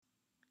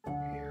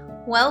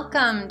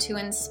Welcome to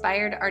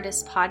Inspired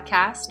Artist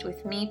Podcast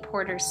with me,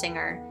 Porter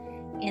Singer.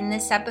 In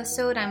this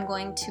episode, I'm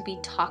going to be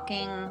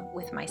talking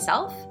with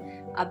myself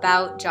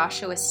about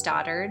Joshua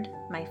Stoddard,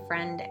 my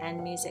friend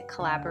and music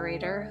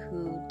collaborator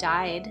who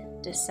died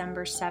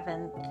December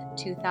 7th,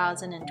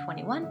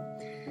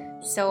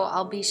 2021. So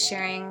I'll be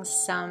sharing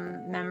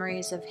some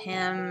memories of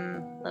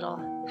him,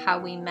 little how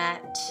we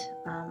met,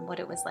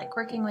 what it was like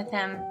working with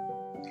him,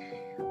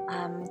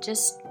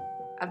 just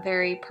a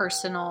very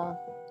personal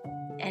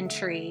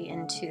entry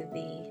into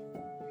the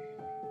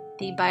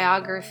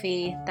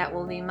biography that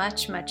will be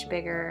much, much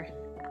bigger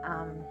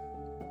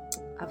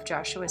of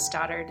Joshua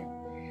Stoddard,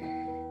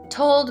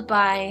 told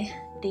by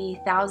the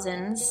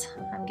thousands,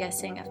 I'm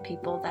guessing, of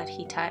people that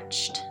he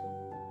touched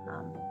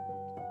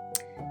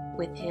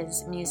with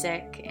his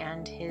music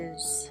and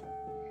his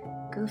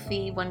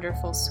goofy,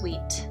 wonderful,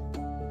 sweet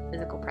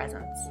physical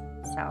presence.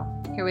 So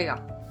here we go.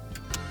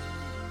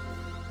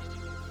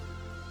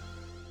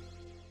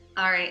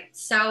 All right,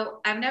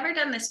 so I've never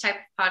done this type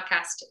of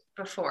podcast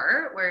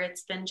before where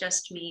it's been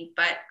just me,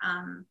 but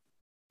and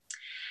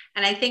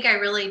I think I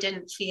really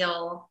didn't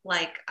feel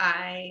like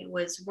I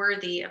was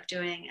worthy of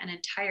doing an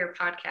entire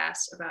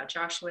podcast about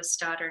Joshua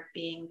Stoddard,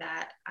 being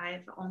that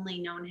I've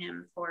only known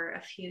him for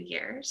a few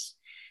years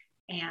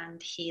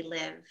and he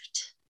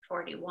lived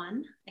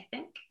 41, I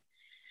think.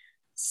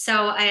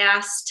 So I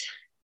asked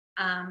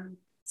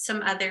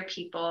some other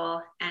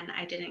people and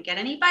I didn't get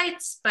any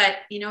bites, but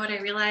you know what I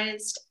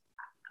realized?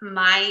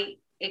 My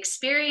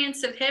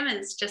experience of him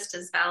is just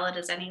as valid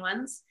as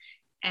anyone's.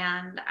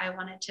 And I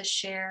wanted to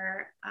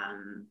share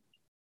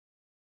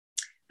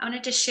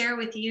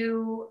with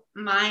you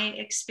my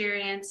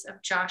experience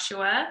of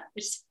Joshua,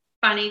 which is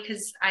funny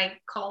because I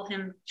call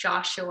him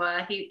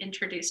Joshua. He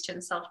introduced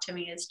himself to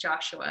me as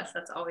Joshua. So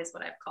that's always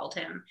what I've called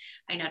him.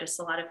 I noticed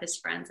a lot of his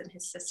friends and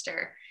his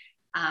sister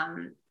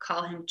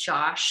call him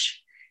Josh,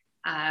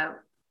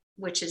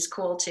 which is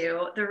cool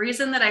too. The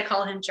reason that I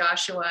call him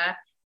Joshua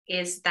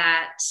is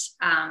that,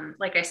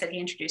 like I said, he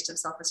introduced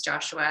himself as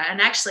Joshua.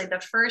 And actually the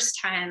first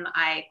time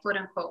I quote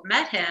unquote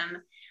met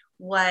him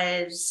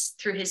was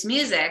through his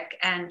music,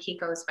 and he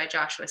goes by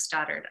Joshua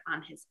Stoddard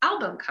on his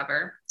album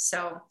cover.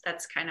 So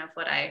that's kind of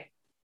what I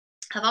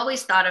have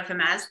always thought of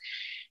him as.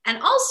 And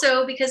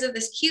also because of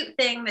this cute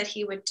thing that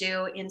he would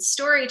do in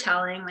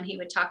storytelling when he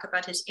would talk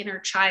about his inner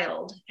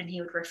child, and he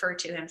would refer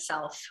to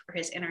himself or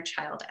his inner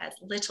child as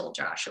little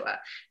Joshua.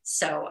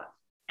 So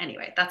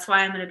anyway, that's why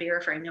I'm going to be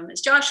referring to him as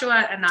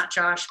Joshua and not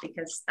Josh,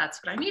 because that's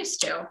what I'm used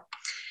to.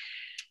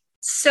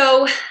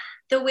 So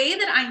the way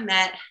that I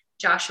met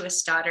Joshua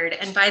Stoddard,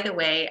 and by the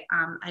way,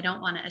 I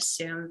don't want to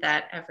assume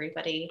that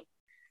everybody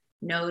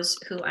knows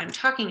who I'm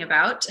talking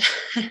about.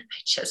 I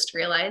just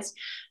realized.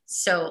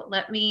 So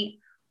let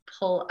me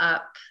pull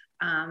up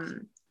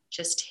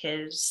just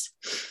his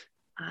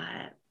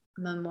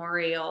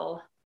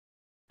memorial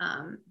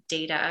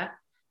data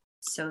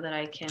so that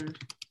I can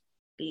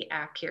be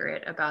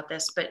accurate about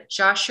this. But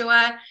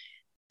Joshua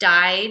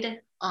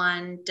died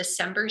on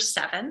December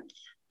 7th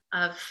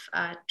of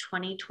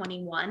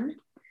 2021.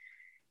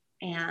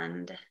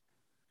 And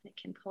I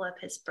can pull up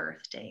his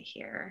birthday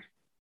here.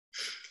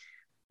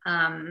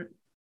 And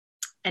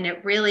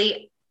it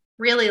really,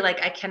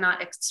 like, I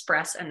cannot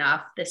express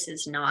enough. This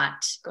is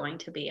not going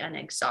to be an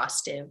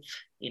exhaustive,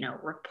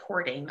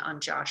 reporting on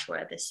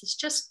Joshua. This is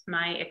just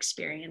my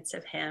experience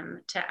of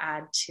him to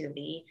add to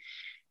the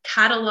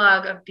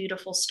catalog of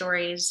beautiful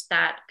stories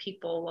that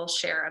people will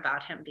share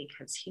about him,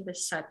 because he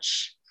was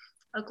such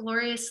a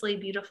gloriously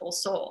beautiful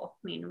soul. I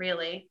mean,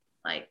 really,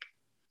 like,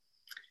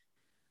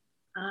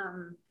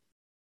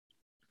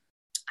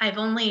 I've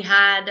only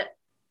had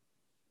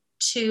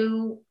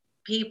 2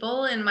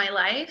 people in my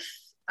life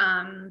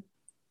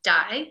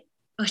die,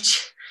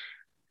 which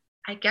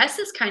I guess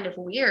is kind of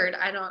weird.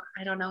 I don't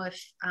know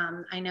if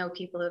I know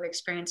people who have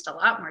experienced a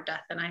lot more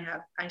death than I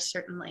have. I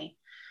certainly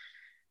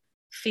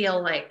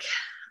feel like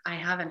I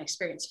haven't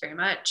experienced very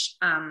much.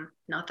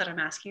 Not that I'm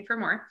asking for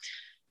more,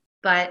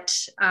 but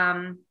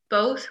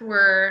both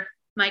were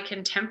my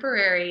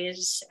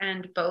contemporaries,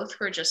 and both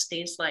were just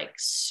these like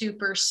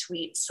super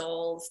sweet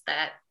souls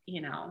that,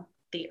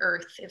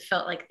 it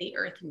felt like the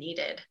earth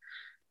needed.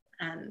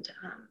 And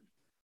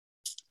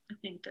I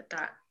think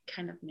that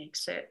kind of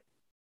makes it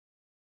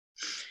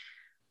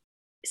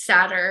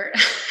sadder.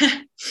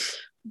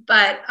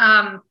 But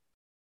I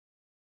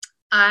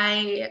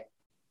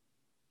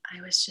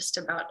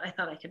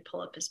thought I could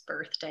pull up his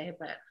birthday,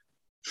 but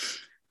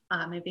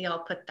maybe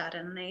I'll put that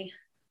in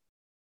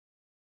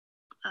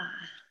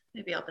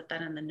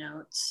the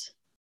notes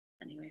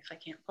anyway, if I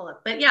can't pull it.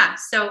 But yeah,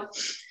 so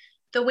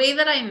the way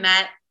that I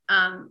met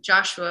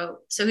Joshua,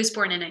 so he was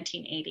born in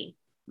 1980.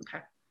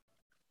 Okay.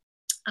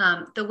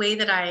 The way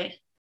that I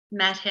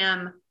met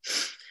him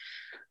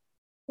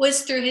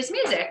was through his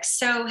music.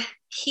 So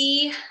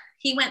he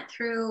went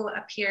through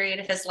a period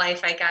of his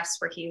life, I guess,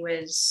 where he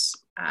was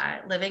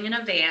living in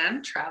a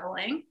van,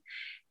 traveling,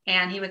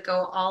 and he would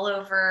go all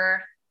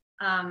over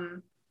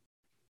the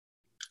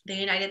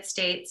United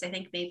States, I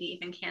think maybe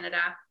even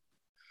Canada,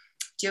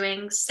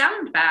 doing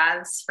sound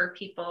baths for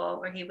people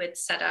where he would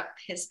set up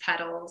his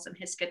pedals and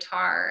his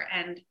guitar.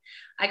 And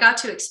I got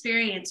to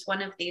experience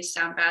one of these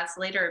sound baths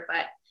later,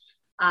 but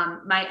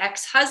my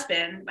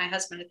ex-husband, my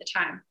husband at the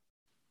time,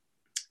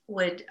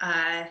 would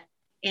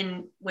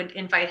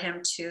invite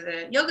him to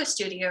the yoga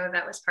studio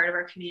that was part of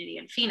our community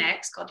in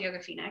Phoenix called Yoga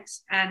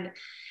Phoenix. And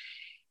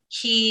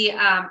he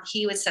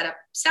would set up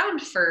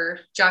sound for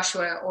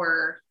Joshua,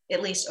 or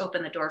at least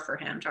open the door for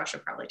him. Joshua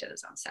probably did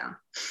his own sound.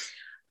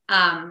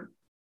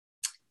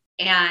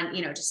 And,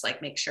 you know, just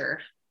like make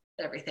sure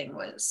that everything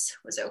was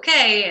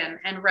okay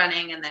and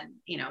running, and then,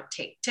 you know,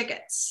 take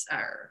tickets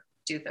or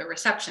do the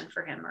reception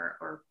for him,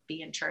 or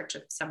be in charge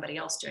of somebody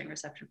else doing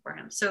reception for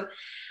him. So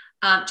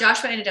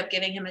Joshua ended up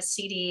giving him a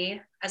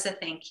CD as a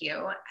thank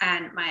you.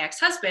 And my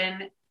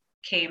ex-husband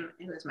came,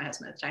 who was my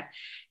husband at the time,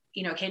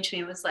 you know, came to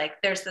me and was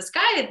like, there's this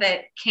guy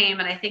that came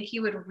and I think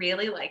you would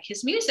really like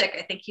his music.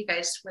 I think you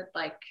guys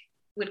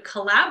would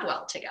collab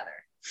well together.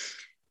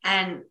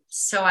 And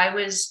so I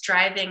was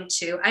driving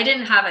I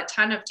didn't have a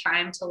ton of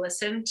time to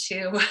listen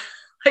to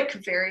like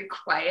very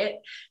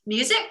quiet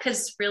music,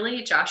 because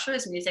really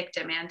Joshua's music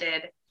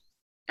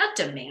not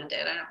demanded,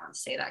 I don't want to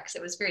say that because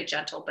it was very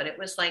gentle, but it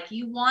was like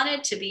you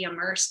wanted to be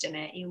immersed in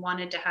it. You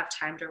wanted to have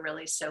time to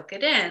really soak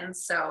it in.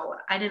 So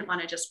I didn't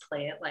want to just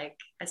play it like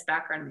as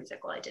background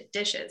music while I did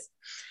dishes.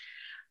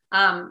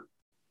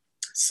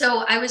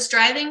 So I was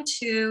driving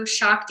to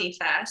Shakti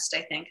Fest,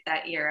 I think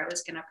that year I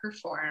was going to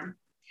perform.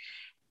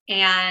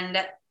 And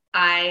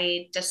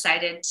I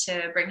decided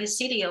to bring his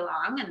CD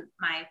along, and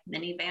my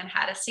minivan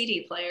had a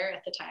CD player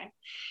at the time.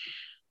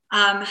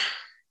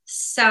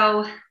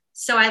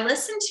 So I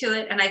listened to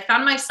it and I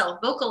found myself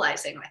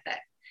vocalizing with it.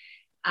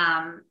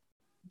 I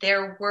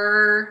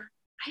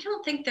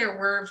don't think there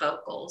were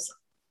vocals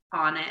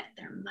on it.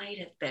 There might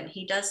have been.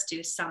 He does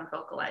do some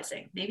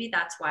vocalizing. Maybe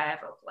that's why I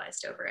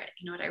vocalized over it.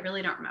 You know what? I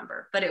really don't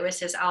remember, but it was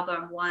his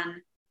album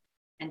 1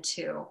 and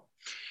 2.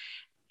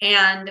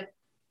 And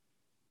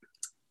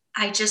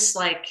I just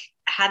like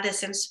had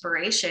this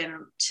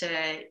inspiration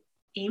to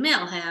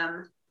email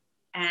him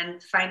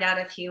and find out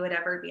if he would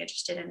ever be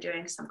interested in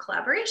doing some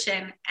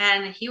collaboration.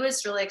 And he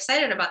was really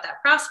excited about that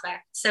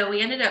prospect. So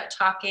we ended up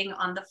talking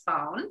on the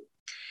phone.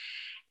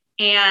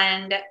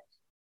 And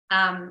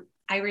I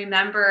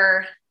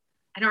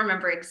don't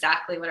remember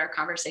exactly what our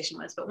conversation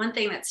was, but one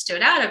thing that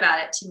stood out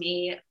about it to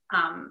me,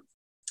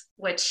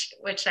 which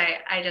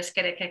I just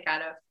get a kick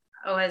out of,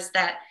 was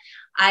that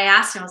I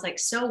asked him, I was like,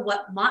 so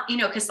what,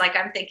 because like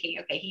I'm thinking,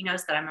 okay, he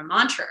knows that I'm a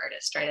mantra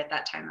artist, right? At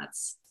that time,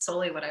 that's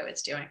solely what I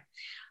was doing.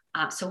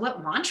 So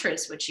what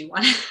mantras would you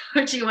want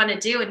to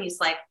do? And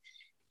he's like,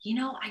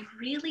 I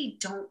really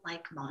don't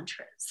like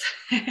mantras.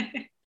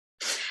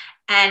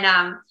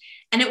 And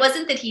it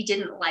wasn't that he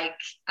didn't like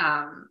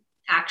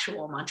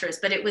actual mantras,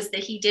 but it was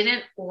that he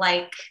didn't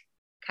like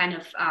kind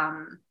of,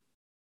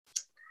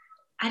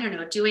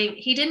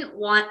 he didn't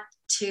want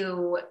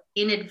to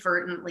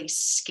inadvertently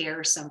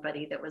scare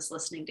somebody that was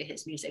listening to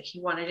his music.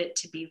 He wanted it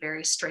to be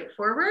very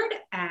straightforward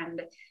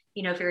and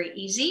very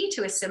easy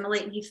to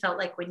assimilate. And he felt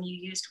like when you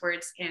used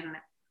words in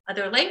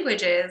other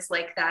languages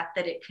like that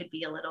it could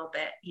be a little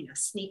bit,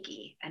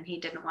 sneaky. And he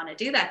didn't want to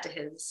do that to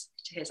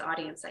his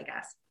audience, I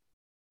guess.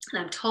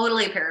 And I'm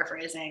totally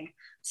paraphrasing.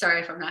 Sorry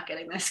if I'm not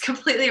getting this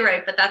completely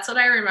right, but that's what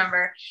I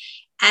remember.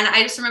 And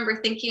I just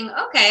remember thinking,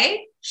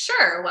 okay,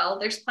 sure. Well,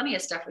 there's plenty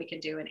of stuff we can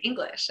do in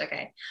English.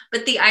 Okay.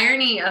 But the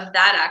irony of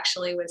that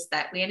actually was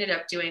that we ended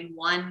up doing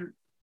one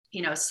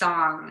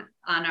song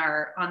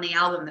on the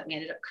album that we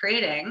ended up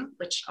creating,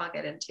 which I'll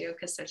get into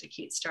because there's a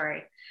cute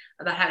story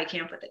about how we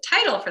came up with the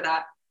title for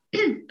that.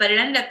 But it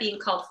ended up being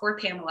called For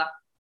Pamela.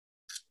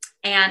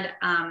 And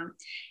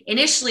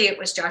initially it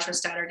was Joshua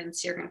Stoddard and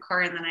Sirgun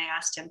Kaur, and then I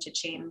asked him to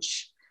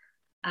change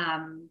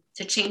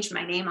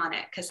my name on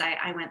it, because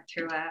I went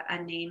through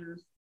a name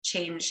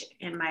change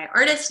in my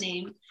artist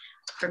name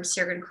from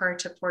Sirgun Kaur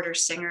to Porter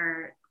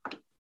Singer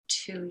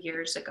 2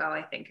 years ago.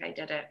 I think I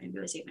did it. Maybe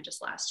it was even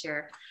just last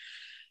year.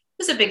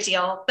 It was a big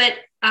deal. But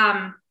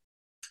I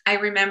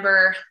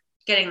remember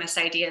getting this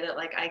idea that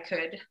like I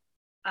could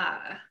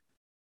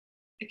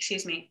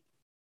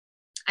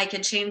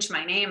change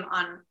my name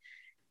on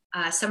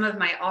some of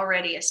my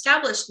already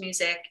established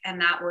music,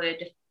 and that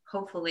would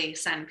hopefully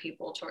send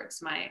people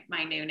towards my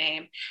new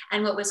name.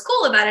 And what was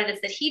cool about it is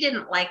that he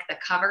didn't like the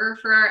cover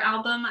for our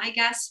album, I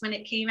guess, when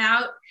it came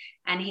out,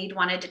 and he'd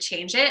wanted to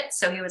change it.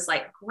 So he was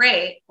like,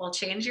 great, we'll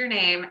change your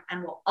name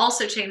and we'll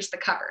also change the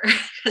cover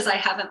because I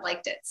haven't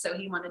liked it. So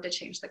he wanted to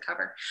change the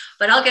cover,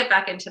 but I'll get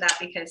back into that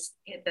because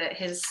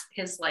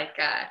his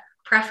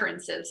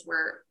preferences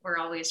were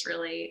always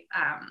really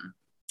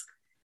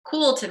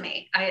cool to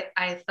me.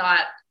 I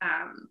thought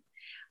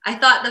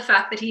the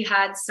fact that he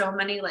had so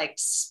many like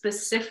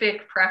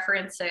specific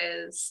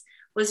preferences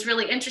was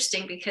really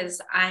interesting, because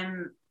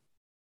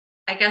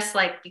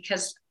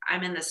because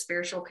I'm in the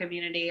spiritual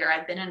community, or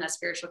I've been in the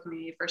spiritual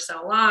community for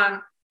so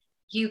long,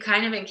 you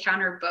kind of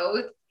encounter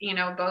both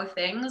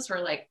things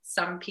where like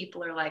some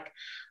people are like,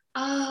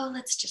 oh,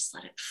 let's just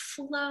let it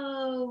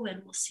flow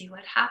and we'll see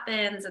what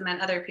happens. And then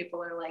other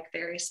people are like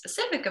very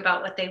specific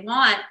about what they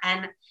want.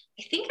 And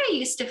I think I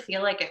used to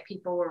feel like if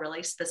people were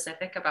really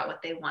specific about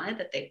what they wanted,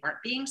 that they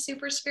weren't being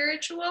super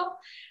spiritual,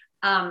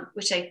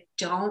 which I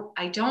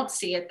don't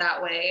see it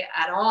that way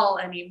at all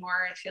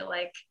anymore. I feel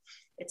like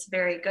it's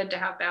very good to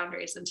have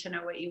boundaries and to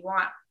know what you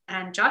want.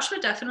 And Joshua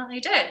definitely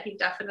did. He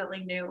definitely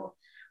knew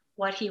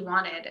what he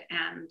wanted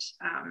and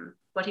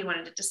what he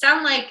wanted it to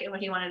sound like and what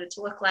he wanted it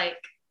to look like,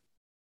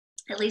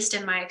 at least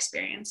in my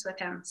experience with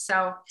him.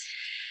 So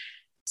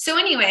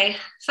anyway,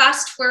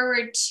 fast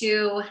forward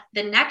to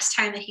the next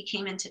time that he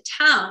came into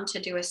town to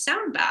do a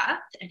sound bath,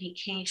 and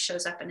he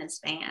shows up in his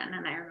van.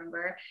 And I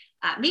remember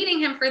meeting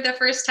him for the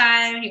first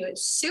time. He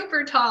was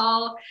super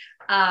tall,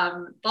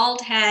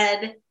 bald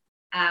head,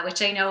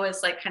 which I know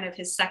is like kind of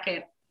his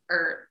second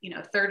or,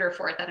 third or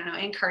fourth, I don't know,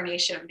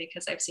 incarnation,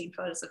 because I've seen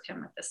photos of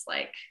him with this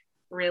like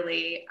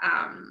really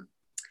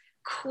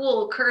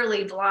cool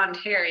curly blonde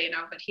hair,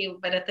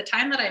 but at the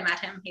time that I met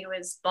him, he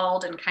was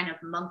bald and kind of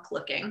monk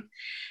looking.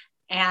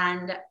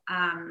 And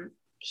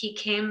he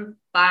came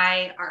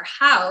by our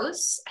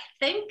house, I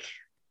think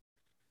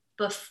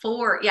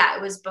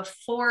it was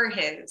before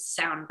his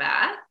sound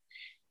bath,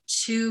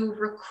 to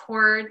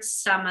record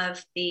some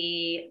of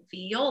the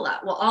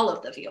viola, well, all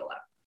of the viola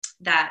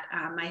that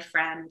my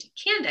friend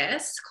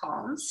Candace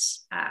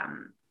Calms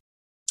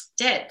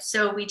did.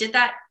 So we did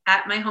that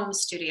at my home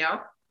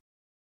studio.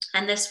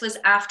 And this was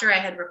after I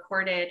had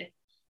recorded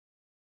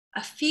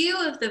a few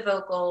of the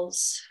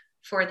vocals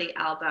for the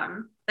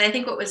album. But I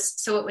think what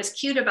was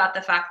cute about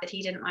the fact that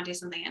he didn't want to do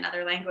something in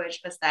another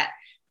language was that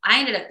I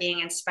ended up being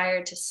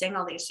inspired to sing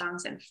all these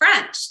songs in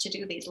French, to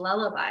do these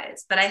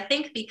lullabies. But I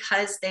think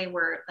because they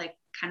were like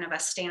kind of a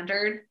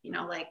standard,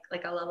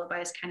 like a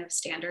lullaby is kind of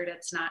standard.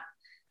 It's not,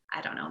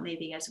 I don't know,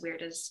 maybe as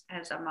weird as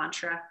a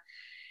mantra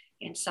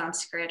in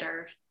Sanskrit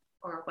or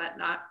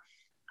whatnot.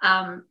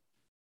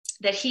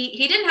 That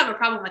he didn't have a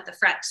problem with the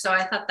French. So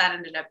I thought that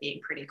ended up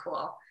being pretty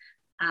cool.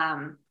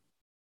 And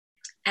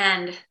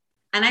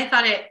I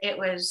thought it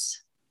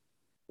was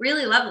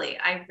really lovely.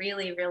 I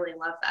really, really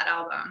love that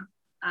album.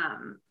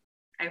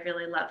 I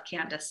really love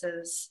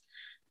Candace's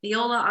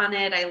viola on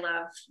it. I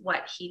love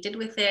what he did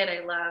with it.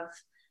 I love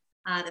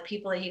the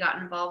people that he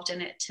got involved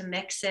in it to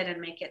mix it and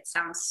make it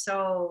sound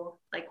so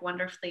like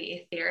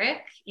wonderfully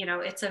etheric.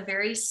 It's a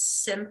very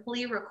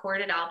simply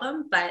recorded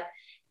album, but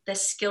the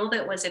skill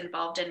that was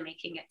involved in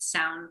making it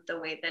sound the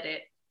way that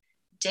it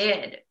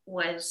did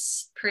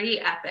was pretty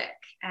epic.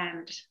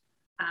 And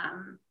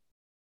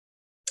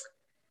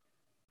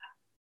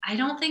I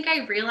don't think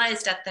I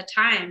realized at the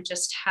time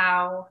just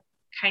how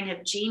kind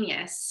of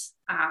genius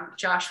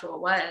Joshua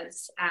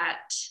was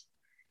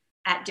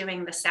at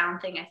doing the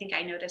sound thing. I think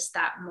I noticed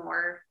that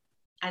more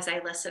as I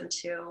listened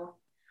to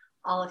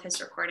all of his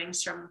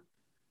recordings from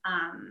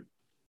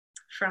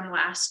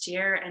last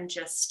year, and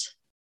just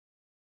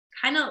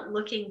kind of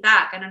looking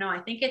back, I don't know, I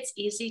think it's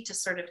easy to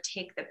sort of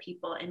take the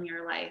people in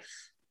your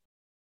life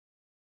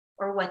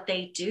or what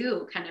they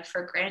do kind of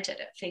for granted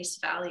at face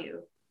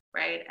value,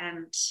 right?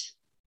 And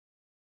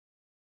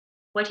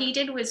what he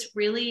did was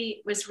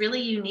really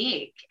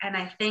unique. And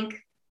I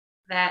think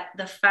that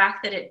the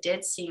fact that it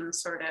did seem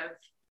sort of,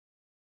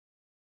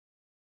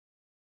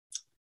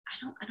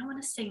 I don't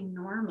want to say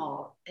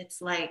normal.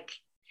 It's like,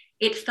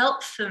 it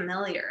felt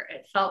familiar.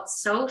 It felt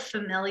so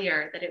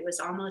familiar that it was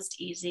almost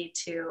easy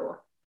to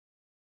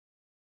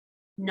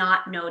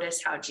not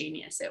notice how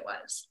genius it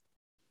was.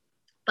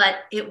 But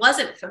it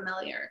wasn't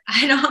familiar.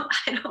 I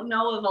don't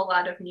know of a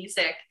lot of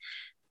music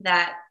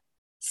that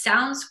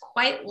sounds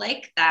quite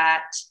like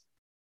that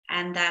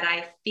and that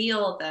I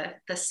feel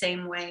the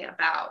same way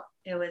about.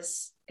 It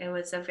was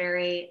a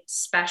very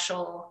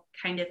special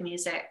kind of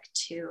music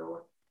to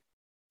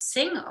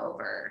sing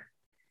over.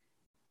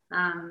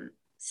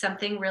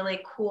 Something really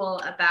cool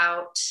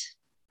about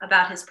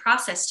his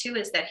process too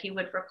is that he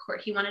wanted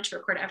to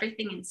record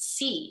everything in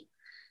C,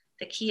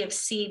 the key of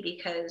C,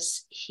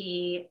 because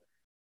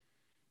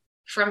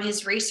from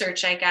his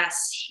research, I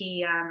guess,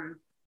 he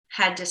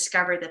had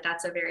discovered that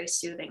that's a very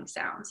soothing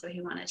sound. So he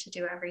wanted to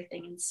do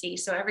everything in C.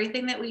 So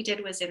everything that we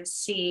did was in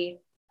C.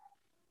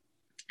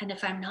 And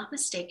if I'm not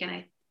mistaken,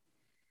 I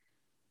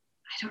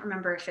don't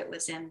remember if it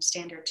was in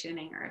standard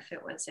tuning or if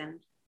it was in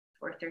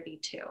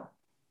 432.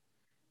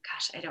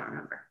 Gosh, I don't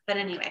remember. But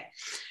anyway,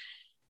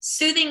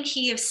 soothing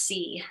key of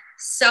C.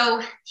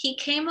 So he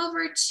came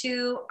over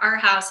to our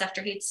house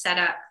after he'd set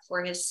up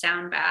for his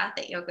sound bath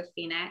at Yoga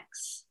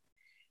Phoenix.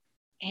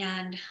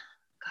 And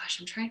gosh,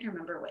 I'm trying to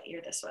remember what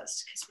year this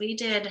was, because we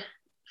did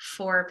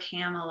for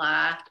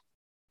Pamela.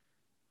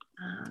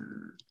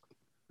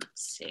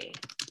 Let's see.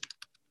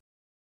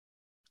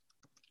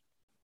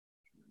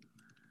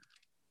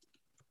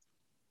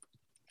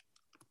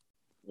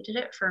 We did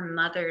it for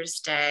Mother's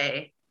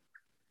Day.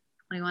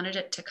 We wanted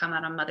it to come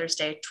out on Mother's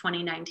Day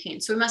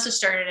 2019. So we must have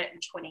started it in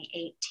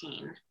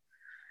 2018.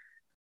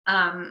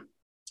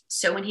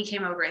 So when he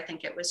came over, I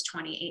think it was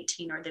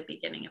 2018 or the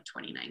beginning of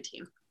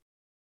 2019.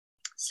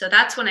 So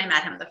that's when I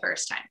met him the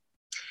first time.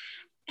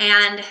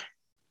 And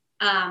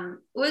It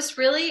was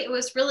really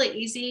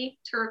easy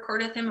to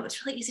record with him. It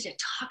was really easy to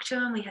talk to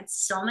him. We had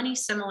so many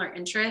similar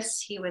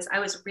interests. I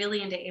was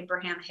really into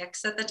Abraham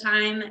Hicks at the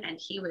time, and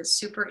he was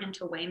super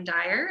into Wayne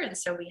Dyer. And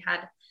so we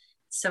had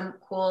some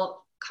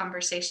cool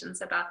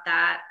conversations about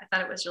that. I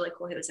thought it was really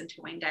cool he was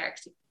into Wayne Dyer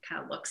because he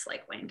kind of looks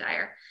like Wayne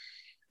Dyer.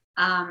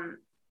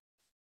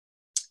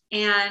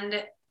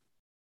 And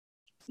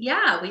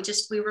yeah,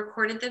 we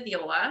recorded the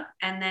viola,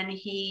 and then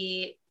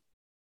he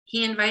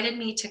invited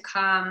me to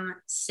come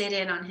sit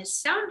in on his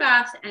sound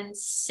bath and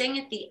sing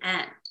at the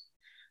end.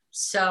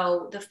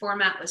 So the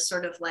format was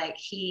sort of like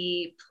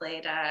he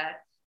played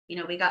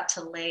we got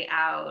to lay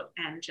out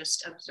and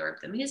just absorb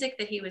the music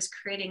that he was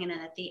creating. And then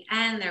at the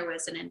end, there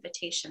was an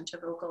invitation to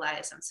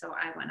vocalize. And so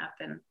I went up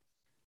and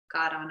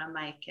got on a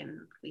mic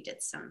and we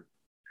did some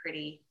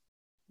pretty,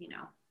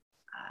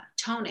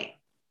 toning,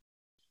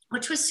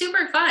 which was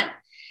super fun.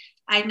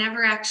 I'd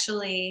never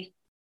actually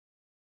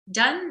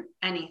done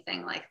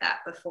anything like that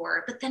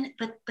before, but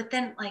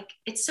then like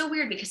it's so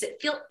weird because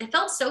it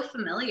felt so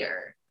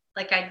familiar,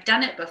 like I'd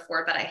done it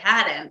before but I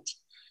hadn't,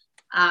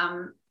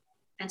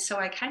 and so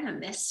I kind of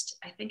missed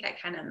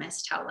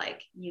how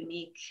like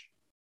unique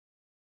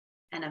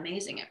and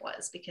amazing it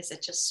was, because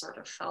it just sort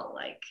of felt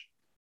like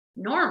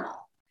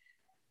normal.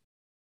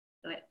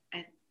 But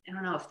I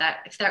don't know if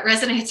that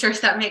resonates or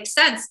if that makes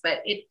sense,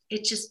 but it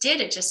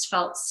just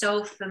felt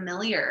so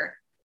familiar,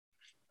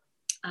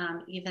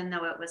 even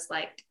though it was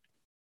like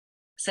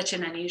such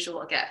an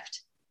unusual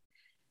gift.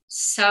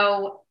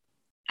 So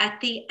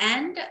at the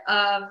end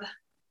of,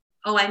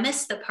 I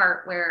missed the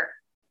part where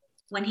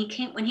when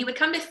he would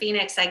come to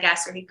Phoenix, I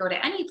guess, or he'd go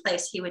to any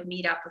place, he would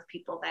meet up with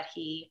people that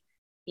he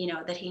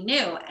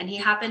knew. And he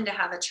happened to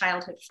have a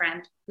childhood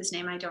friend whose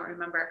name I don't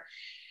remember,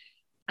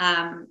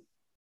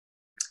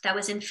 that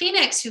was in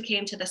Phoenix, who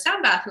came to the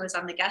sound bath, who was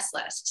on the guest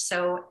list.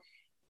 So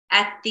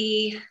at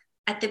the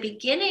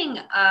beginning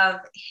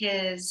of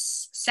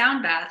his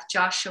sound bath,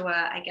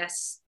 Joshua, I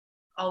guess,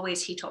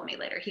 he told me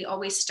later, he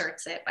always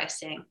starts it by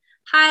saying,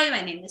 "Hi, my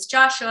name is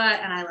Joshua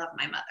and I love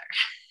my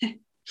mother."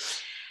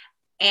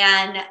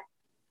 And I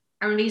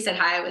remember he said,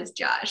 "Hi, I was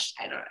Josh."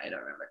 I don't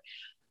remember.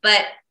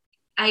 But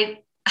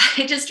I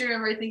just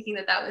remember thinking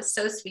that was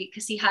so sweet,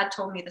 because he had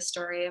told me the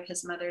story of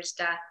his mother's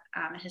death,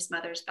 his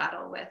mother's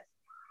battle with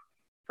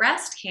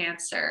breast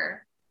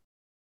cancer.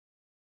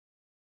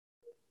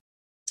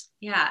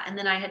 Yeah. And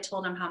then I had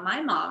told him how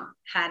my mom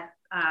had,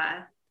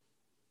 I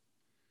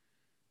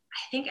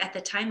think at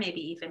the time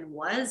maybe even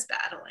was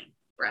battling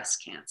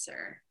breast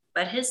cancer,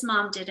 but his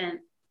mom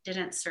didn't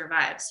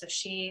survive. So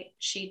she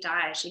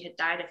died. She had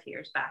died a few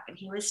years back, and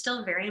he was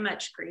still very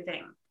much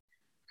grieving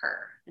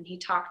her. And he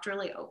talked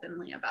really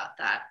openly about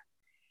that.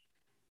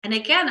 And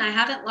again, I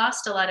haven't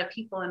lost a lot of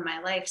people in my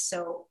life.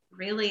 So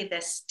really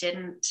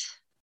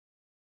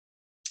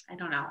I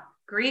don't know,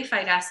 grief,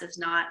 I guess, is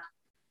not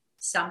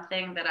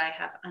something that I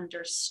have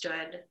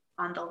understood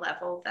on the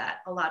level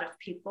that a lot of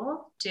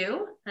people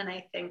do. And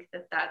I think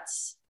that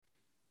that's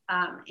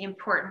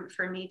important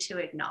for me to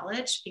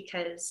acknowledge,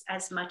 because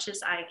as much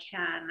as I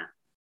can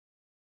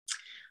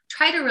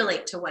try to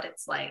relate to what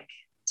it's like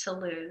to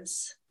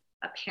lose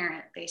a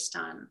parent based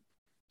on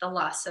the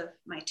loss of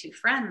my two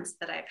friends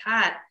that I've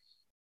had,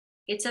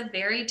 it's a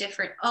very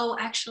different,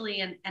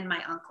 and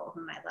my uncle,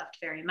 whom I loved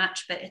very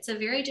much, but it's a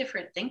very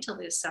different thing to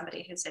lose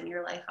somebody who's in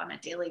your life on a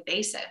daily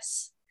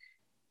basis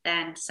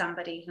than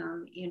somebody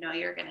whom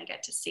you're going to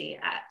get to see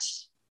at,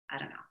 I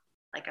don't know,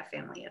 like a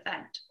family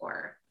event,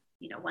 or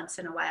once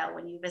in a while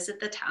when you visit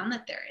the town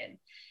that they're in.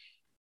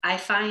 I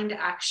find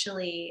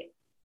actually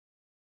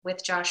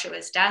with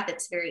Joshua's death,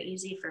 it's very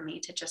easy for me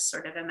to just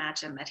sort of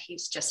imagine that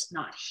he's just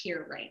not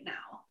here right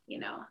now,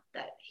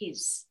 that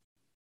he's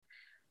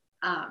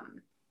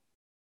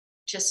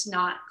just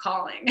not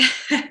calling.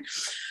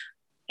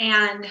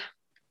 And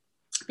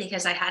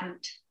because I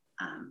hadn't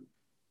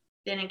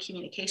been in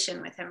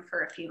communication with him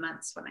for a few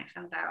months when I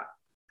found out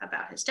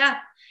about his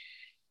death.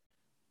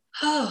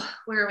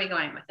 Where are we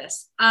going with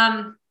this?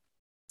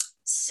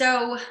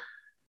 So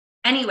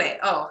anyway,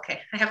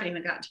 okay. I haven't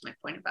even gotten to my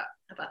point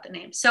about the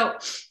name. So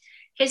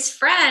his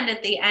friend,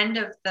 at the end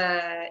of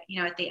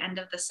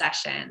the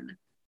session,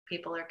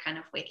 people are kind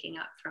of waking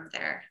up from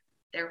their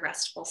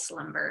restful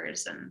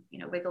slumbers and,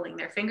 wiggling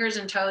their fingers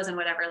and toes and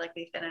whatever, like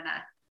we've been in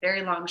a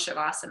very long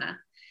Shavasana.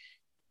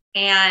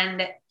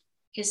 And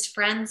his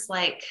friends,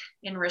 like,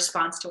 in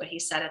response to what he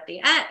said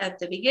at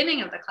the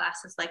beginning of the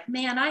class, is like,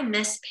 "Man, I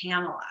miss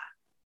Pamela."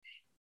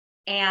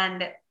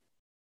 And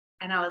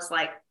I was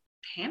like,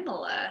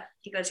 "Pamela?"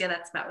 He goes, "Yeah,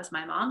 that was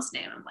my mom's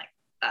name." I'm like,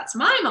 "That's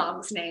my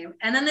mom's name."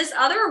 And then this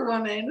other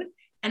woman,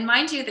 and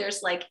mind you,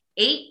 there's like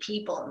 8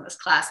 people in this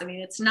class. I mean,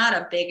 it was not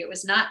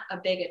a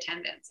big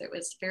attendance. It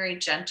was very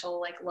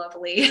gentle, like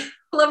lovely,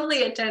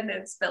 lovely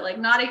attendance, but like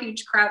not a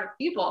huge crowd of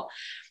people.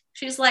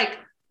 She's like,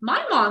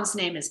 "My mom's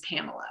name is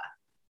Pamela."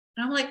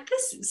 And I'm like,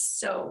 this is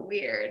so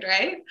weird,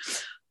 right?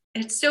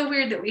 It's so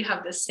weird that we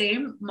have the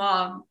same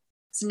mom's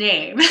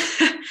name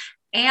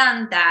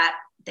and that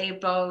they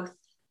both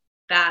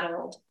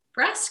battled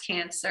breast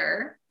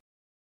cancer.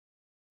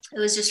 it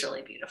was just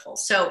really beautiful.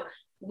 So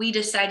we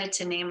decided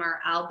to name our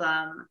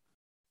album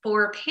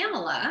for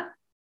Pamela,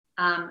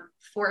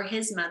 for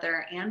his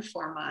mother and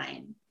for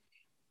mine.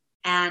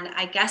 And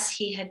I guess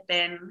he had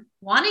been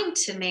wanting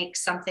to make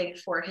something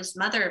for his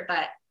mother,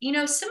 but, you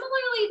know, slight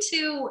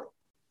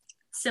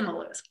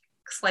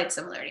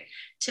similarity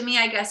to me,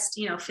 I guess,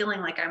 you know, feeling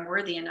like I'm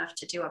worthy enough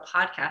to do a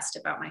podcast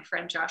about my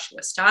friend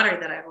Joshua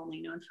Stoddard that I've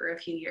only known for a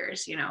few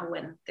years, you know,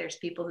 when there's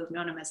people who've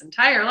known him his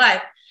entire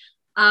life.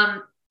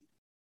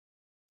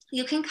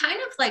 You can kind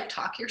of like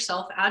talk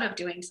yourself out of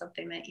doing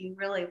something that you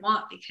really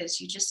want because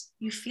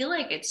you feel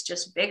like it's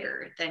just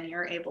bigger than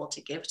you're able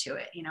to give to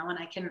it, you know. And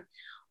I can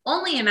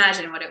only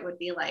imagine what it would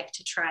be like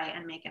to try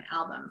and make an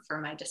album for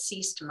my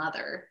deceased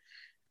mother,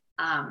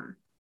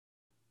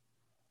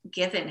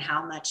 given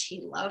how much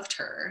he loved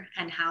her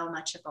and how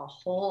much of a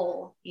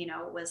hole, you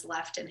know, was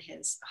left in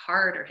his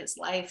heart or his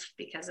life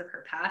because of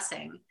her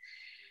passing.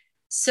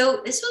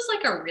 So this was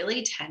like a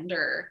really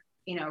tender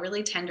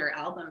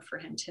album for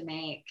him to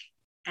make.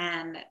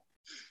 And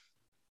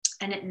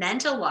it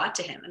meant a lot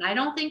to him. And I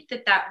don't think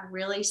that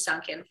really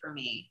sunk in for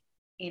me,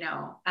 you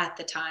know, at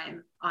the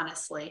time,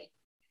 honestly.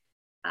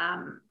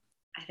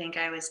 I think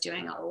I was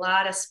doing a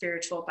lot of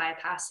spiritual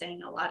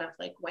bypassing, a lot of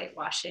like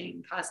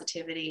whitewashing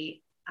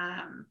positivity.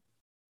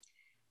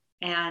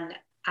 And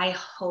I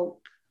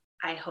hope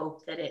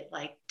that it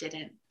like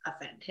didn't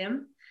offend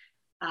him.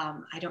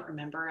 I don't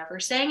remember ever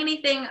saying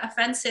anything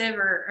offensive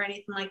or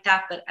anything like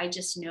that, but I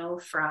just know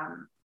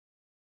from,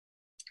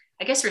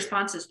 I guess,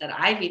 responses that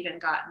I've even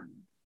gotten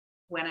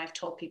when I've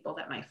told people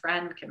that my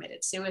friend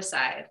committed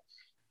suicide.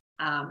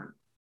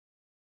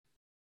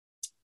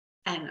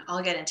 And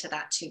I'll get into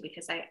that too,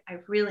 because I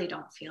really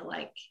don't feel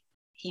like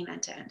he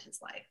meant to end his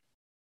life.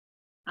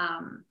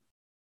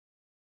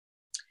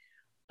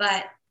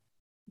 But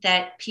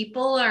that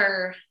people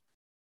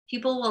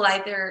will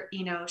either,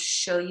 you know,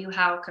 show you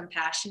how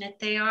compassionate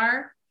they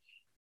are,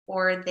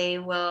 or they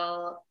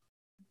will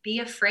be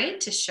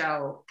afraid to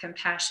show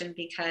compassion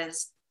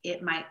because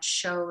it might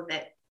show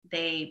that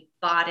they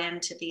bought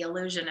into the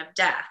illusion of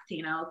death,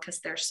 you know, because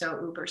they're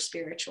so uber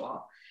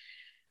spiritual.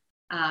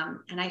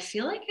 And I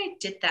feel like I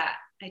did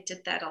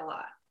that a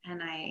lot.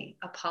 And I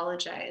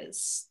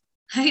apologize.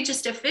 I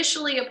just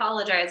officially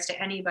apologize to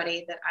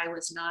anybody that I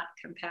was not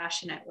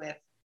compassionate with,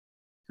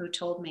 who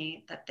told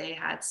me that they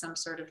had some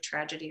sort of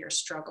tragedy or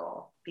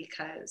struggle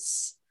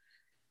because,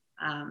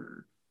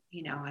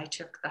 you know, I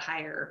took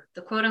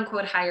the quote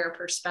unquote higher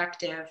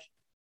perspective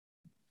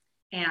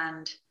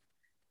and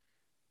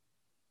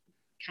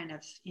kind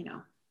of, you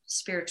know,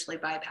 spiritually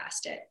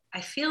bypassed it.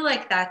 I feel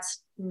like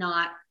that's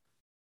not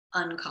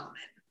uncommon,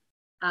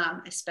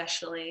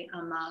 especially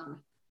among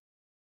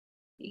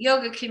the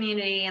yoga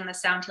community and the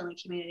sound healing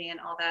community and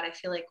all that. I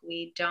feel like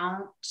we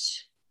don't,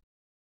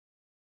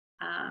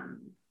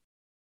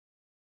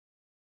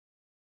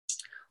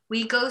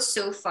 we go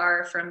so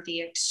far from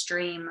the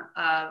extreme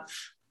of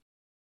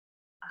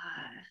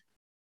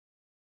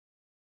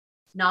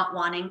not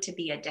wanting to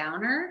be a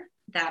downer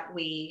that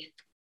we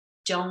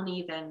don't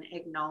even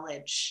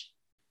acknowledge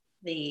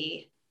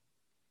the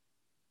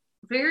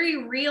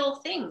very real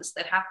things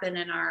that happen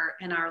in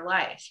our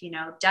life. You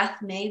know,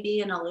 death may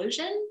be an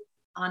illusion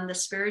on the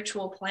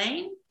spiritual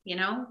plane. You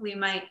know, we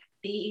might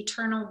be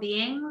eternal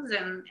beings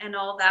and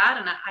all that.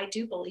 And I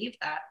do believe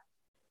that.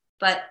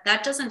 But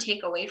that doesn't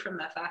take away from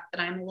the fact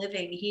that I'm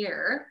living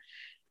here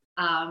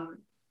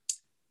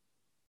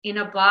in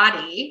a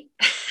body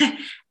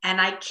and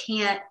I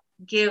can't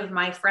give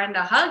my friend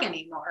a hug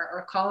anymore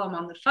or call him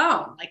on the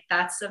phone. Like,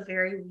 that's a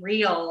very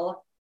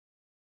real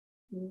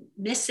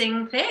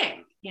missing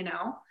thing, you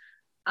know.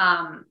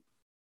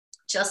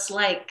 Just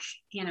like,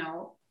 you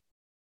know,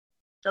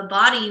 the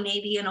body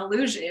may be an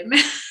illusion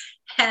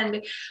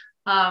and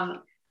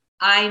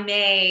I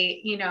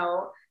may, you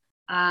know,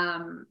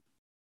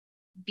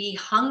 be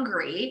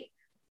hungry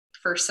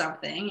for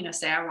something, you know,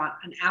 say I want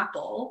an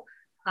apple.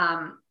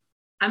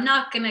 I'm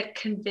not going to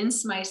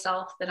convince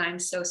myself that I'm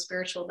so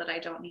spiritual that I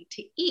don't need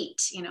to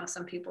eat. You know,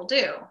 some people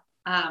do.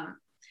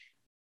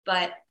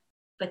 But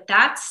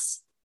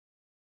that's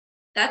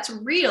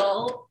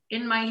real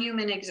in my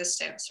human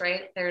existence,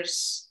 right?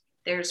 There's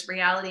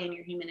reality in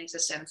your human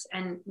existence,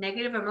 and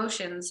negative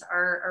emotions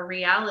are a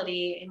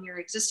reality in your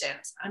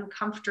existence.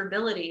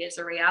 Uncomfortability is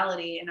a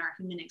reality in our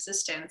human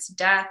existence.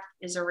 Death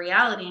is a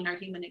reality in our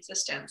human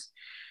existence.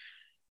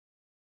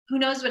 Who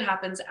knows what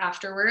happens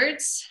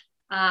afterwards?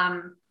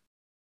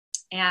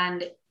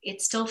 And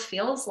it still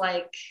feels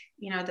like,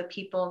 you know, the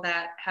people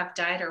that have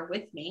died are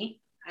with me.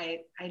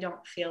 I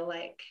don't feel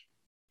like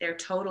they're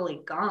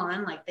totally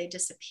gone, like they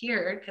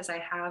disappeared, because I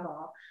have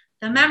all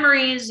the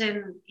memories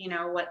and, you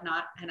know,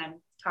 whatnot. And I'm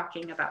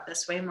talking about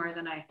this way more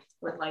than I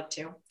would like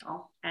to.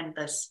 I'll end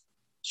this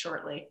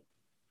shortly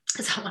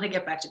because I want to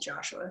get back to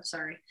Joshua.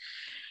 Sorry.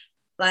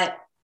 But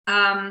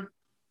yeah,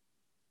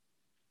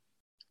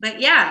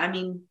 I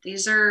mean,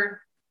 this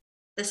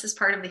is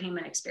part of the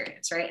human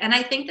experience, right? And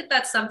I think that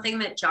that's something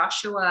that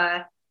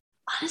Joshua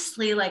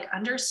honestly like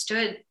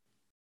understood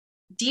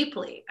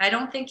deeply. I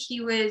don't think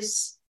he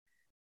was,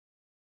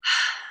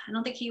 I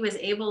don't think he was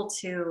able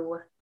to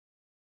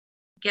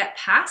get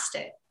past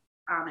it.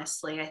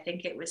 Honestly, I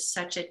think it was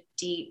such a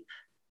deep,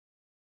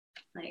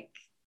 like,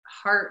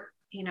 heart,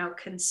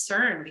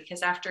 concern,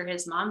 because after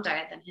his mom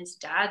died, then his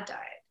dad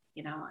died,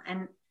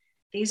 and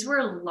these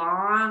were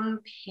long,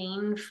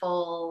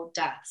 painful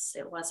deaths.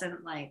 It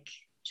wasn't like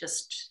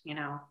just,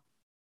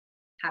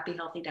 happy,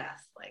 healthy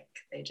death. Like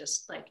they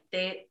just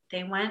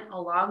they went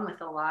along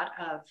with a lot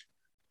of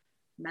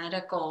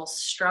medical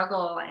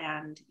struggle.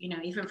 And,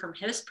 even from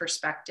his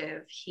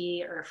perspective,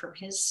 from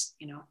his,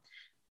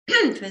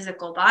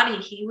 physical body,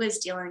 he was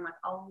dealing with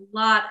a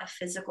lot of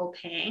physical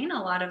pain,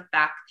 a lot of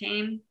back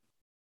pain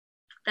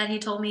that he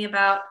told me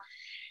about.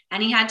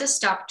 And he had to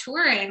stop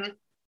touring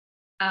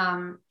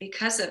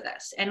because of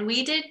this. And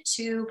we did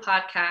 2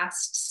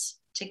 podcasts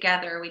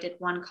together. We did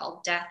one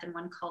called Death and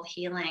one called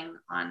Healing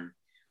on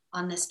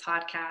this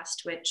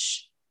podcast,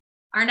 which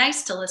are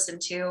nice to listen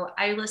to.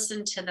 I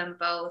listened to them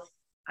both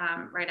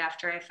right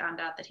after I found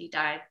out that he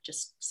died,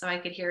 just so I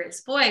could hear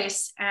his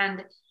voice.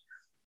 And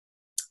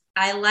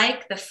I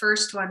like the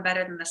first one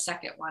better than the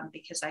second one,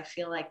 because I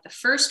feel like the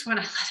first one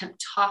I let him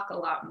talk a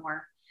lot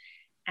more.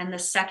 And the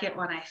second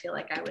one, I feel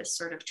like I was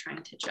sort of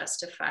trying to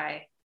justify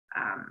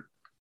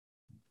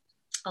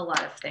a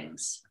lot of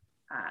things.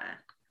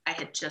 I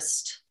had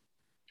just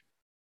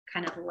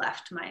kind of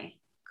left my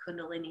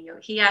Kundalini yoga.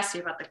 He asked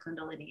me about the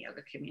Kundalini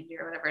yoga community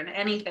or whatever, and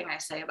anything I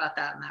say about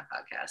that in that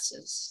podcast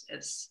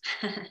is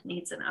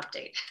needs an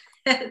update.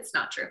 It's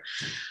not true.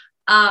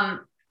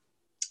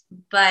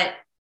 But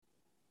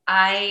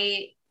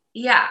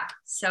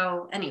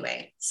so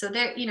anyway, so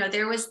there,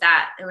 there was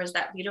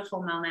that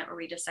beautiful moment where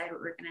we decided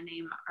what we were going to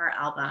name our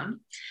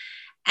album.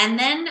 And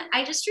then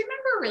I just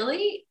remember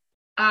really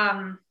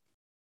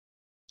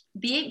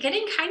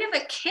getting kind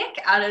of a kick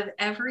out of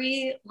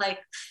every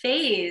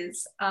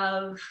phase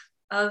of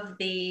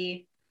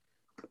the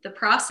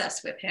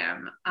process with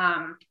him.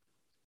 I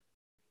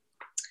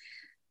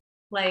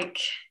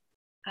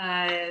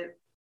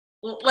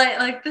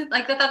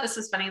thought this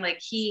was funny. Like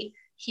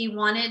he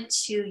wanted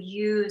to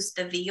use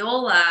the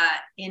viola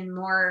in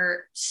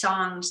more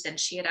songs than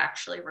she had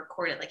actually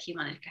recorded. Like he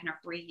wanted to kind of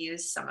reuse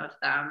some of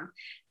them.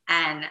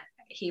 And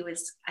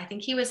I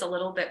think he was a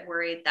little bit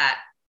worried that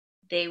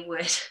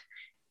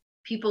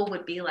people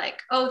would be like,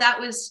 oh, that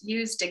was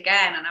used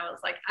again. And I was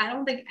like, I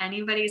don't think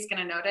anybody's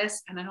going to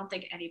notice. And I don't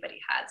think anybody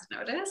has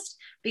noticed,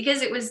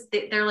 because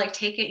they're like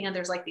taking,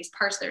 there's like these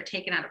parts that are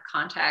taken out of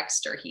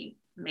context, or he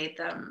made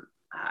them,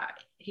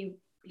 he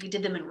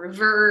did them in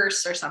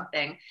reverse or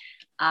something.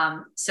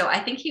 So I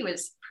think he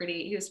was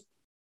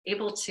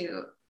able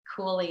to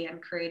coolly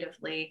and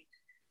creatively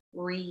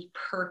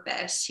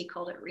repurpose, he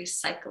called it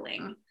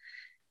recycling,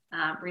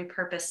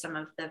 repurpose some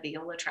of the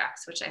viola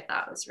tracks, which I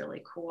thought was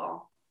really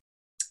cool.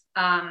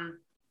 And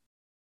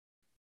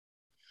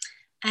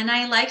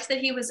I liked that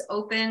he was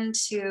open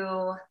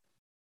to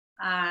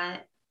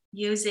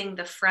using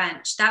the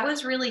French. That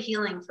was really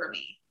healing for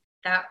me.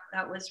 That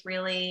was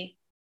really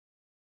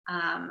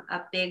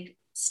a big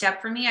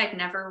step for me. I'd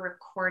never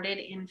recorded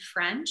in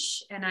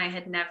French, and I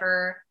had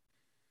never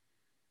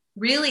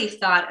really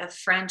thought of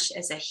French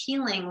as a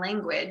healing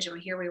language.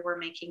 And here we were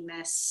making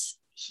this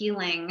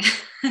healing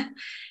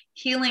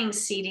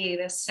CD,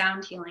 this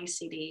sound healing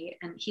CD.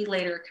 And he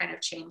later kind of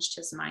changed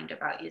his mind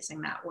about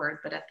using that word,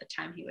 but at the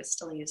time he was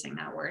still using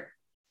that word.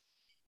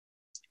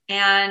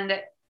 And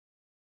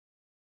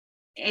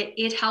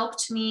it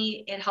helped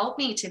me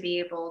to be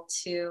able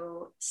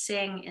to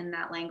sing in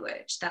that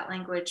language. That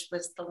language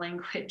was the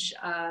language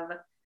of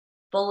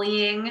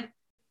bullying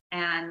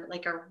and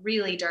like a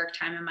really dark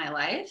time in my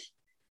life.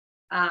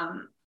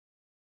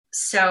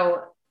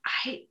 So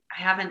I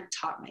haven't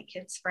taught my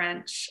kids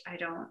French. I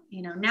don't,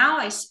 now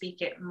I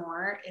speak it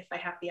more if I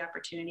have the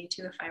opportunity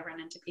to, if I run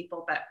into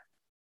people, but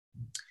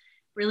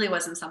really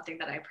wasn't something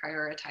that I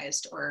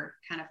prioritized or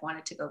kind of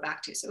wanted to go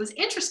back to. So it was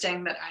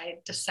interesting that I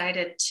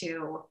decided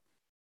to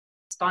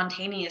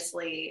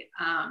spontaneously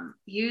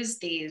use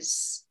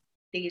these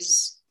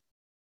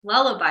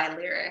lullaby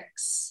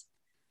lyrics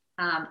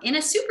in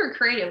a super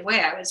creative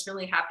way. I was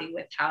really happy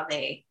with how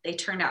they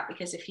turned out,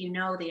 because if you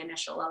know the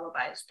initial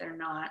lullabies, they're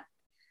not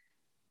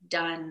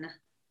done,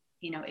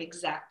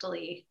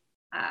 exactly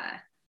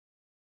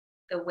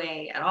the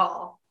way at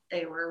all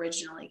they were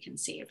originally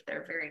conceived.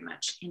 They're very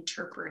much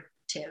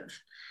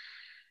interpretive.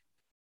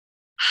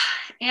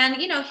 And,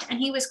 and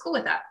he was cool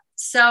with that.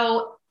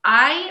 So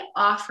I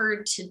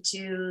offered to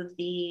do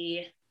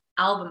the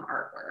album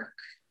artwork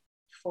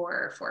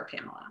for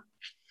Pamela.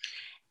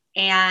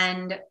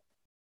 And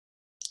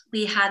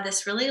we had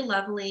this really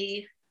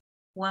lovely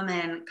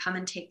woman come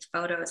and take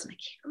photos. And I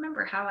can't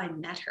remember how I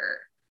met her.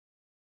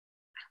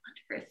 I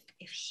wonder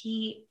if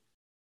he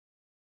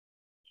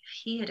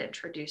had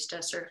introduced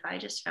us, or if I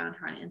just found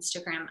her on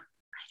Instagram.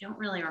 I don't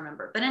really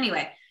remember. But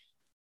anyway,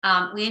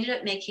 we ended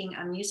up making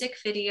a music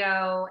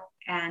video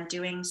and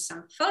doing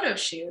some photo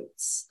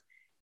shoots.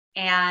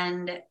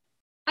 And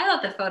I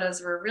thought the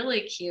photos were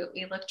really cute.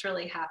 We looked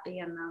really happy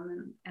in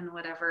them and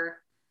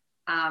whatever.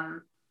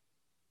 I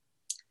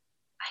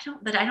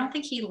I don't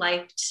think he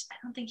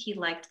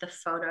liked the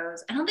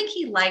photos. I don't think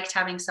he liked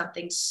having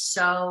something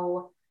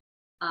so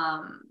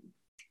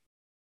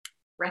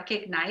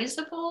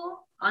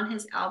recognizable on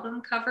his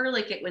album cover.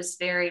 Like it was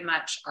very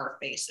much our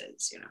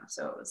faces, you know,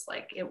 so it was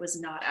like, it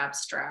was not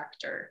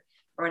abstract or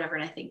whatever.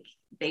 And I think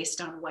based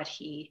on what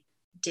he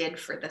did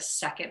for the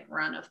second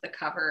run of the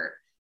cover,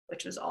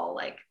 which was all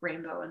like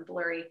rainbow and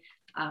blurry,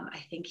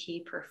 I think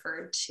he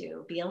preferred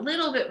to be a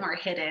little bit more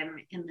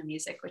hidden in the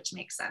music, which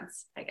makes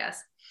sense, I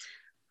guess.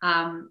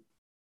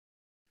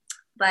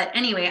 But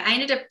anyway, I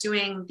ended up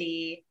doing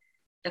the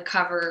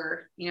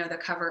cover, you know, the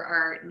cover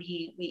art, and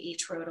we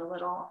each wrote a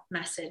little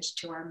message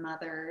to our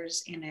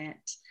mothers in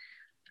it.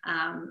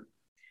 And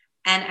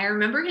I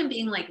remember him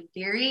being like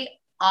very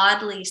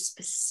oddly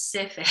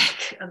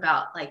specific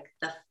about like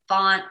the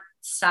font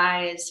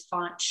size,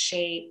 font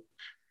shape,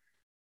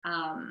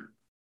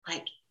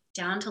 like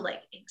down to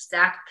like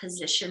exact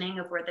positioning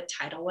of where the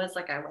title was.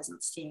 Like I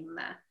wasn't seeing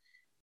the,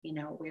 you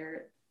know,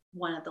 where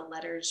one of the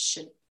letters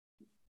should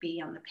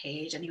be on the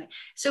page anyway.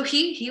 So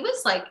he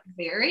was like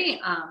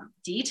very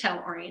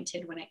detail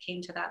oriented when it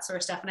came to that sort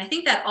of stuff. And I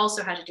think that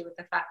also had to do with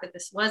the fact that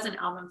this was an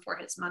album for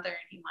his mother and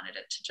he wanted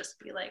it to just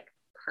be like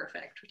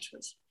perfect, which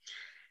was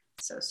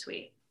so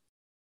sweet.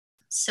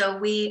 So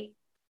we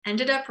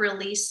ended up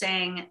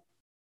releasing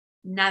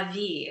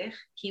Navire.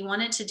 He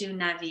wanted to do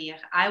Navire.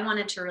 I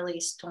wanted to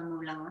release Ton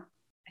Moulin.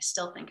 I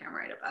still think I'm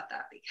right about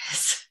that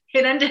because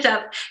it ended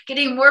up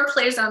getting more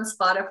plays on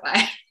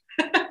Spotify.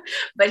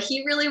 But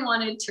he really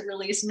wanted to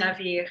release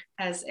Navire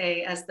as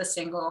the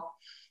single,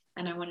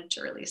 and I wanted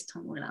to release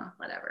Ton Moulin,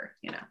 whatever,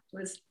 you know,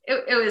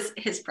 it was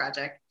his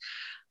project.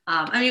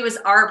 I mean, it was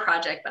our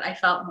project, but I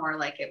felt more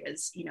like it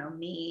was, you know,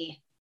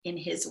 me in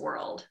his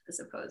world as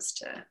opposed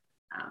to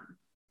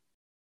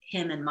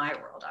him in my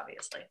world,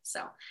 obviously.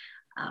 So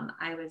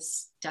I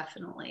was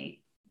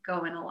definitely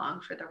going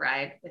along for the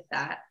ride with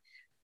that.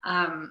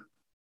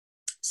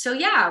 So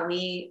yeah,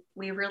 we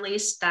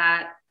released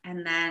that,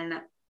 and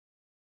then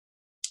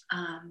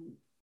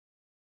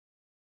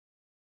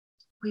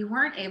we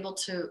weren't able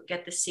to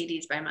get the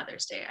CDs by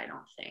Mother's Day. I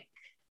don't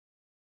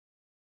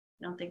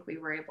think we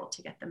were able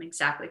to get them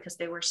exactly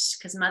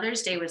because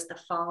Mother's Day was the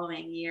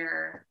following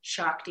year,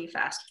 Shakti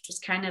Fest, which was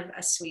kind of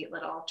a sweet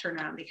little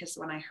turnaround because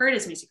when I heard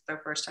his music for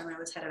the first time, I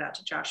was headed out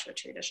to Joshua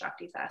Tree to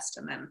Shakti Fest.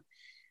 And then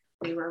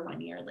we were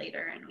 1 year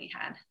later and we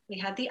had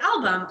the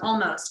album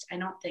almost. I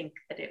think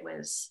it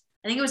was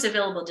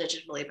available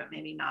digitally, but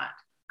maybe not.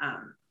 I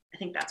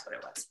think that's what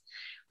it was.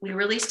 We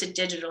released it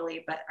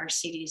digitally, but our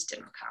CDs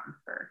didn't come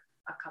for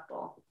a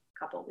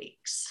couple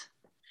weeks.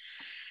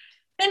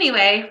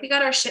 Anyway, we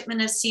got our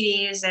shipment of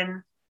CDs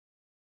and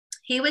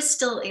he was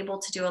still able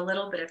to do a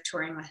little bit of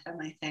touring with them,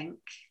 I think.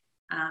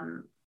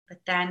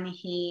 But then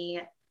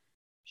he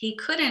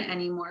couldn't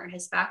anymore.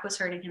 His back was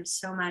hurting him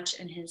so much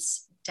and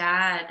his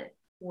dad's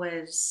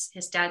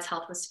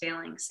health was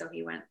failing. So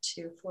he went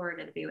to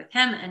Florida to be with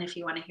him. And if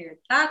you want to hear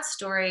that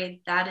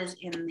story, that is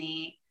in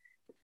the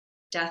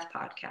Death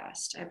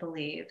podcast, I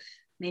believe,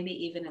 maybe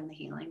even in the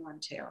healing one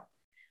too.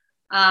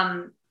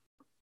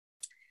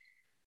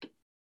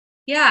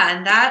 Yeah,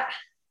 and that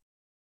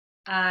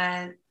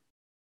I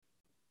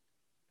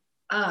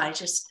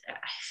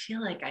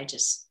feel like I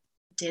just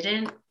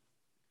didn't.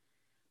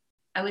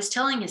 I was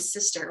telling his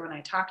sister when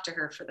I talked to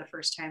her for the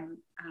first time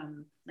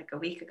like a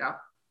week ago,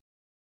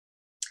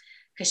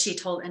 because she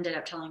ended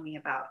up telling me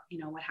about, you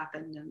know, what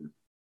happened and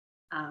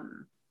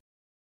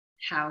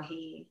how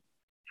he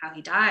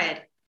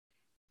died.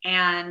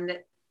 And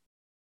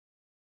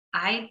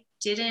I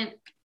didn't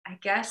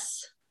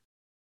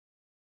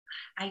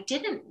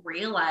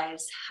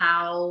realize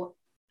how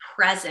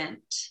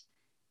present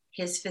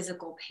his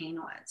physical pain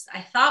was.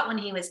 I thought when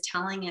he was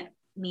telling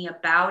me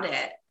about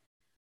it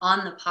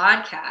on the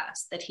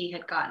podcast that he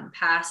had gotten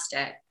past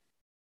it.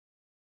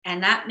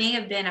 And that may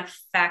have been a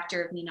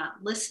factor of me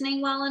not listening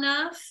well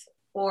enough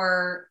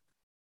or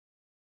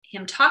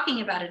him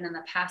talking about it in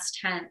the past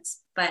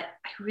tense. But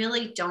I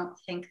really don't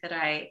think that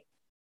I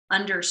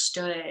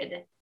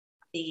understood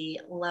the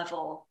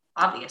level,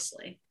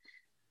 obviously.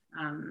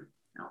 I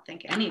don't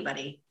think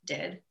anybody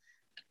did,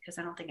 because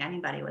I don't think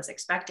anybody was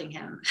expecting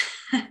him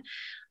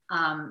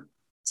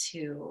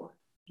to,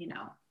 you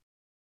know,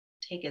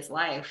 take his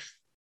life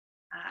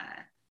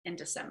in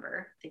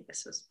December. I think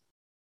this was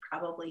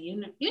probably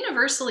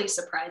universally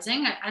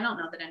surprising. I don't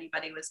know that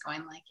anybody was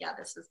going like, yeah,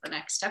 this is the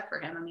next step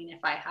for him. I mean,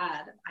 if I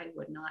had, I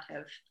would not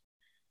have,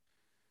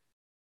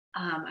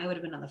 I would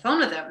have been on the phone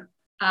with him.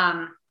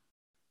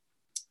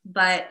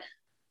 But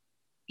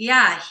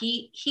yeah,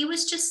 he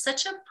was just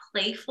such a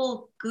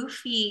playful,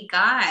 goofy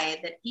guy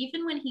that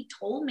even when he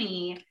told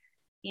me,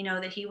 you know,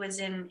 that he was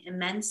in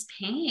immense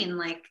pain,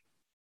 like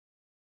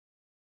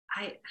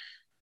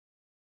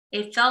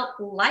it felt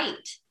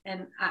light.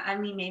 And I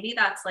mean, maybe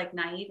that's like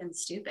naive and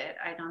stupid.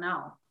 I don't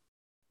know.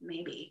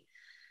 Maybe.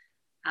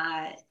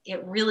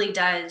 It really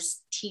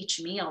does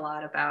teach me a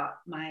lot about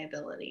my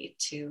ability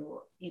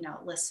to, you know,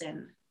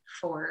 listen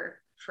for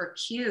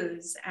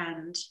cues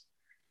and,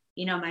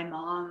 my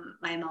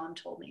mom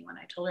told me when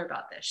I told her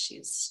about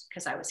this,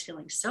 because I was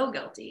feeling so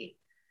guilty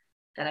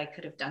that I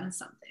could have done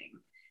something.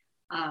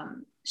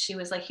 She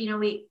was like,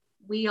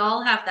 we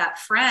all have that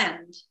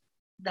friend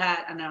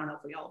that, and I don't know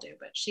if we all do,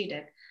 but she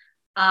did.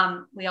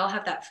 We all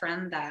have that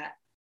friend that,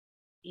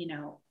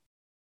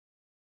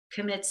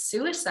 commits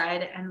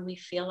suicide and we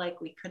feel like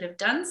we could have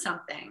done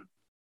something.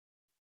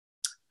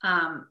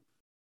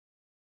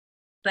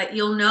 But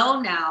you'll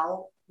know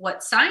now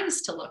what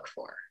signs to look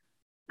for.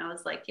 I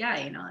was like,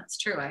 yeah, that's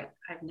true.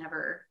 I've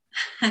never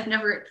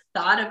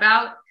thought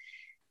about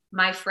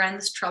my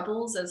friends'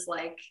 troubles as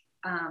like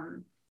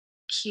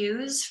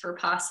cues for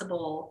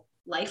possible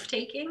life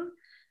taking.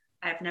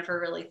 I've never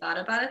really thought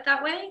about it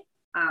that way.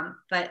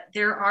 But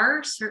there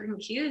are certain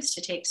cues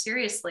to take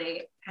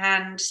seriously.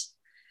 And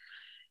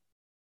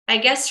I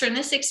guess from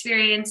this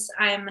experience,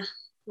 I'm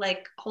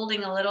like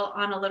holding a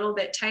little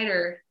bit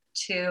tighter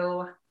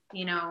to,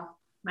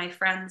 my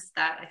friends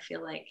that I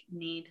feel like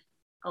need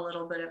a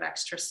little bit of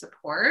extra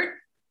support,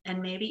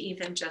 and maybe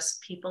even just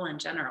people in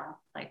general.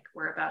 Like,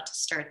 we're about to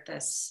start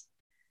this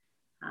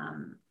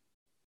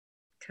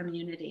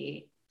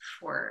community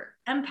for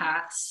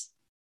empaths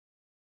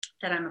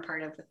that I'm a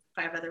part of with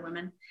 5 other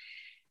women.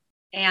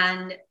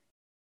 And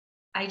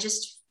I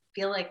just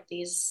feel like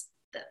these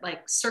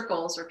like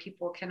circles where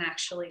people can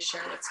actually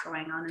share what's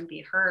going on and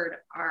be heard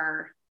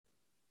are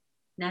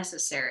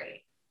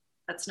necessary.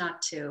 That's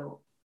not to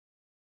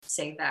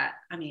say that,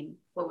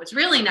 what was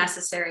really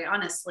necessary,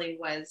 honestly,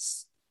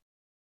 was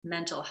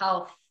mental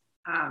health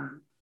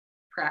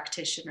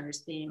practitioners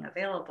being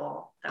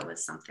available. That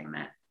was something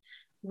that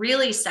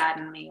really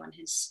saddened me when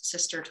his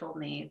sister told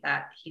me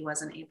that he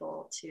wasn't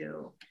able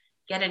to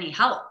get any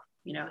help.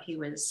 He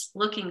was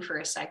looking for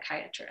a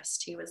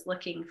psychiatrist. He was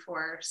looking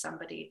for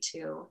somebody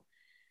to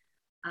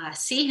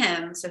see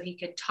him so he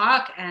could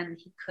talk, and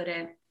he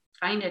couldn't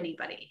find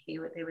anybody.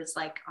 It was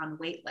like on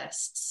wait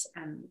lists,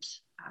 and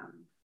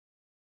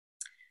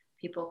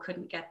people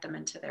couldn't get them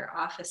into their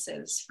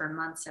offices for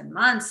months and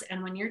months.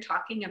 And when you're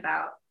talking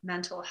about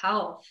mental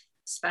health,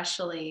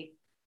 especially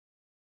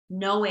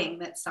knowing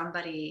that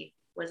somebody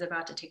was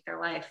about to take their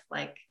life,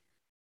 like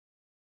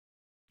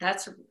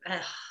that's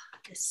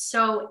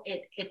so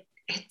it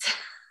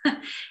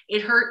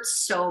it hurts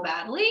so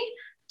badly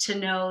to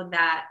know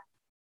that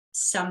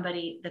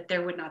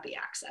there would not be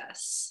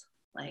access.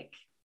 Like,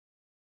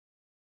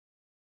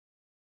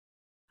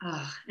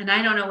 and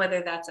I don't know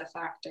whether that's a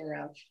factor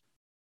of,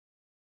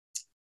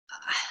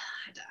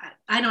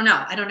 I don't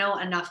know. I don't know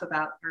enough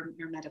about our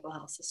medical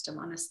health system.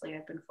 Honestly,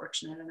 I've been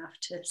fortunate enough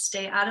to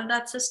stay out of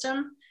that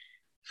system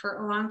for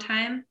a long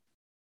time.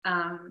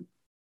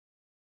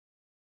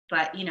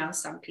 But,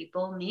 some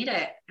people need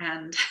it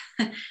and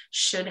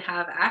should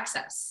have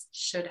access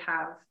to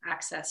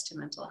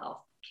mental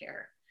health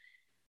care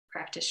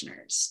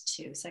practitioners,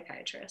 to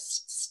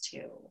psychiatrists,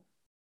 to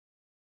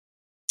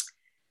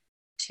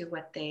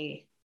what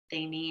they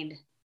need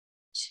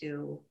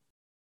to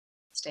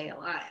stay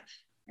alive,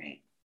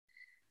 right?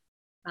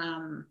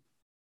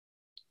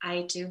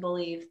 I do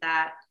believe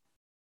that,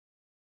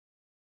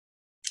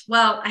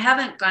 well, I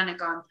haven't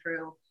gone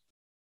through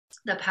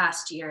the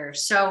past year.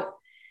 So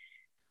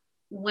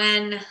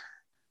when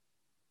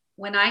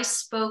I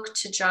spoke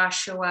to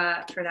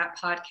Joshua for that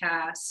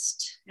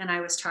podcast, and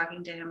I was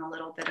talking to him a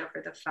little bit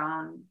over the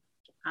phone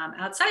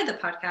outside the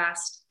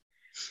podcast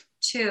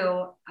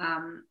too,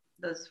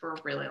 those were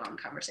really long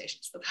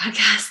conversations, the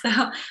podcast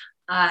though.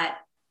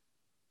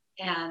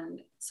 And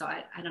so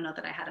I don't know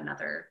that I had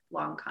another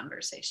long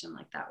conversation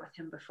like that with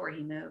him before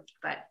he moved,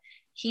 but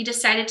he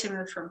decided to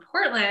move from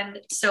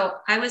Portland. So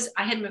I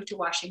had moved to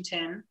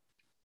Washington,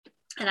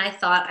 and I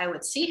thought I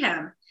would see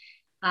him.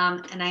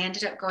 And I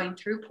ended up going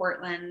through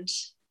Portland,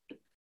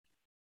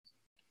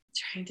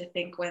 trying to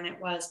think when it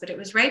was, but it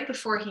was right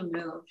before he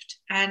moved.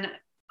 And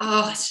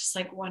it's just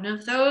like one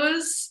of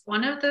those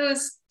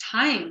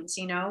times,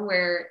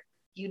 where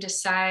you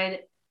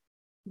decide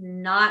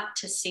not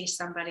to see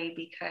somebody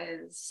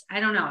because, I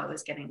don't know, it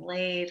was getting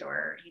late,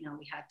 or,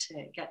 we had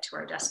to get to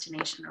our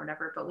destination or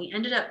whatever, but we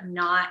ended up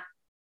not,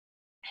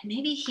 and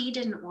maybe he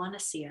didn't want to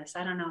see us.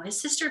 I don't know. His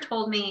sister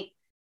told me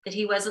that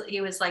he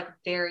was like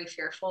very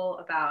fearful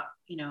about,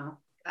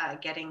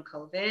 getting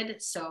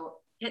COVID. So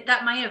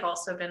that might have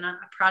also been a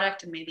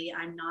product, and maybe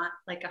I'm not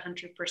like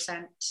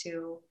 100%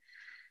 to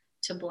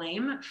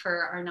blame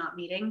for our not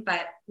meeting,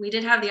 but we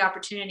did have the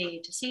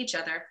opportunity to see each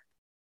other,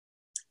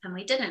 and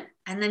we didn't.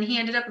 And then he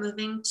ended up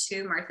moving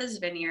to Martha's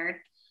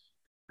Vineyard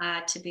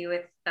to be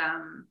with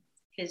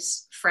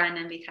his friend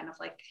and be kind of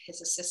like his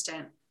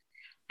assistant.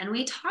 And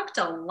we talked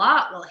a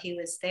lot while he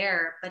was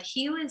there, but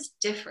he was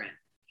different.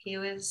 He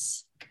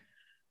was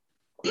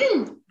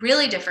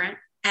really different.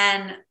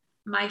 And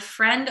my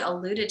friend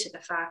alluded to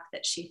the fact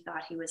that she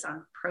thought he was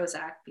on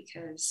Prozac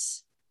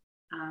because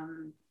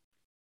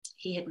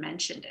he had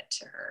mentioned it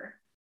to her.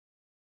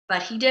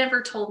 But he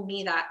never told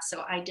me that,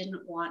 so I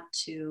didn't want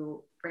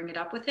to bring it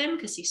up with him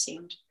because he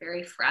seemed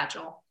very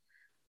fragile,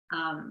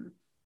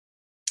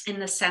 in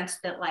the sense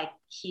that, like,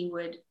 he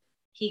would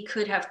he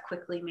could have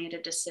quickly made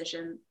a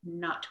decision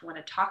not to want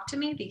to talk to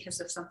me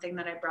because of something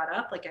that I brought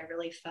up. Like I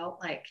really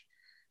felt like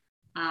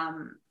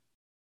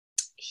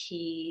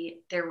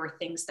there were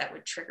things that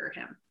would trigger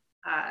him.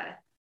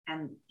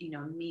 And,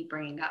 me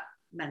bringing up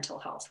mental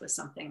health was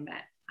something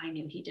that I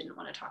knew he didn't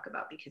want to talk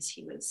about because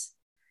he was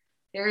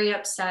very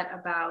upset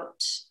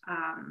about,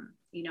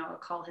 a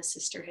call his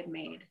sister had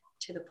made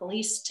to the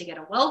police to get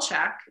a well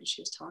check. And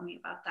she was telling me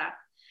about that.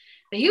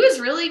 But he was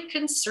really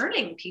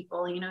concerning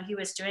people. He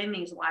was doing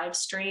these live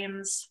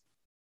streams,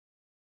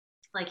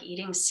 like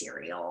eating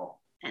cereal.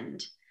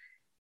 And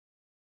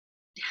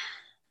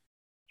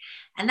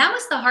that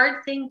was the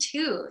hard thing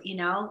too,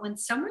 when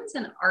someone's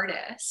an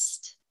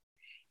artist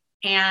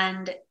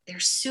and they're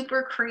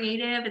super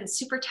creative and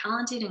super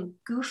talented and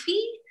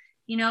goofy,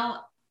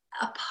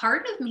 a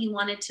part of me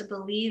wanted to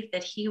believe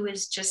that he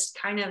was just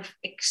kind of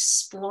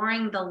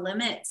exploring the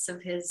limits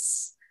of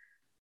his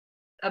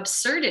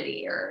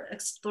absurdity or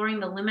exploring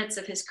the limits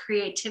of his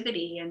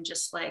creativity and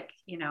just like,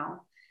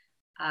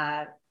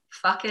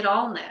 fuck it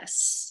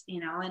allness,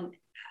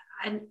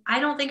 and I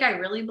don't think I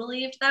really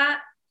believed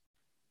that,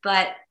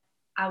 but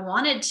I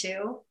wanted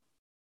to,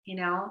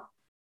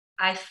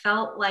 I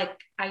felt like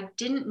I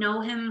didn't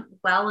know him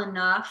well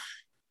enough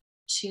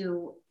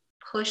to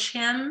push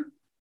him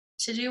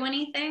to do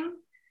anything.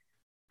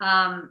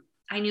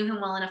 I knew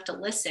him well enough to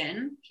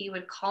listen. He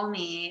would call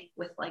me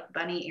with like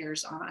bunny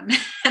ears on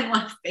and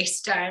on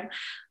FaceTime.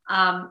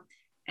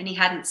 And he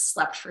hadn't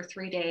slept for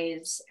 3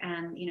 days.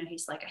 And,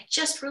 he's like, I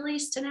just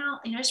released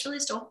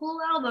a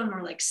whole album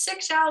or like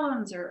 6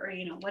 albums or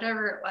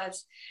whatever it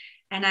was.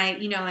 And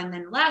and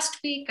then last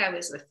week I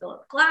was with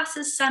Philip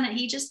Glass's son, and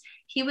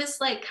he was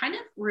like kind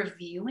of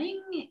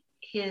reviewing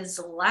his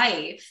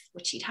life,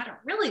 which he'd had a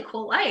really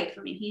cool life.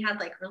 I mean, he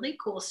had like really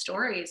cool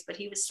stories, but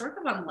he was sort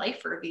of on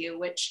life review,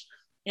 which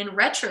in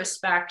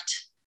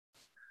retrospect,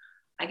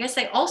 I guess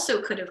I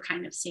also could have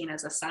kind of seen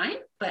as a sign,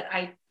 but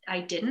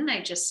I didn't.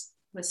 I just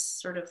was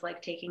sort of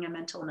like taking a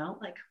mental note,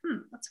 like,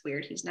 that's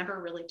weird. He's never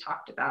really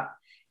talked about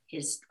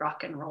his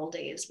rock and roll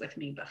days with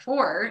me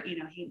before.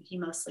 He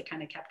mostly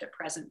kind of kept it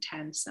present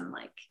tense and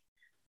like,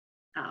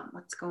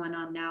 what's going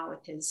on now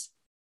with his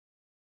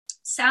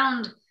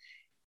sound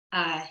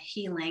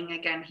healing.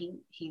 Again,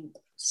 he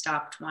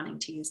stopped wanting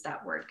to use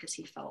that word because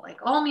he felt like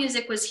all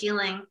music was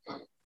healing,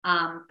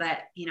 but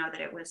that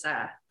it was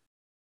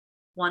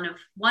one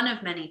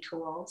of many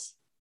tools.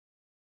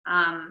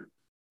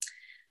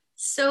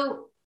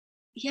 So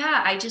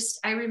yeah,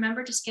 I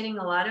remember just getting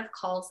a lot of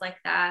calls like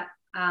that.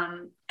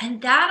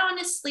 And that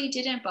honestly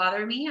didn't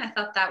bother me. I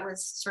thought that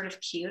was sort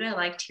of cute. I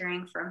liked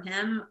hearing from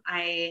him.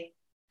 I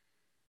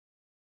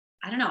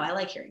don't know. I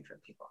like hearing from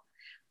people.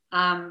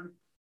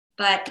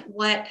 But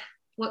what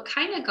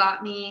kind of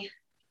got me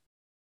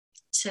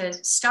to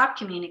stop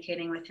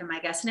communicating with him, I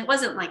guess, and it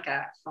wasn't like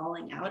a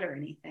falling out or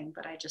anything,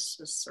 but I just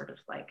was sort of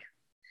like,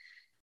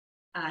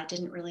 I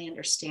didn't really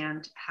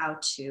understand how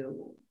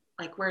to,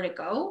 like, where to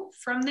go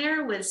from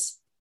there, was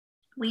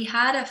we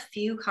had a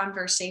few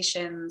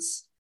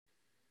conversations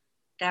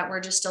that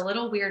were just a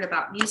little weird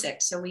about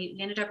music. So we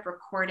ended up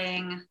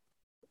recording,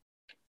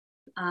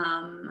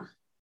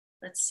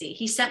 let's see,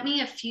 he sent me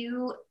a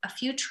few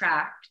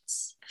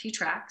tracks,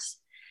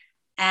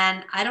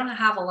 and I don't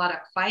have a lot of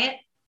quiet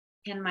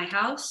in my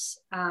house.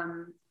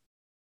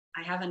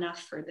 I have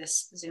enough for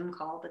this Zoom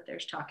call, but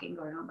there's talking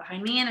going on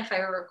behind me. And if I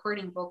were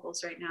recording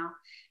vocals right now,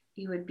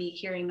 you would be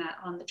hearing that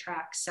on the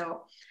track.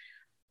 So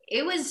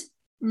it was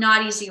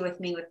not easy with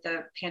me with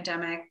the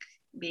pandemic,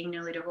 being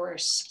newly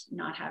divorced,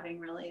 not having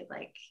really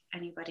like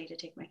anybody to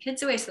take my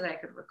kids away so that I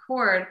could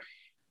record,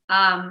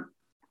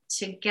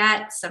 to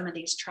get some of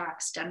these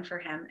tracks done for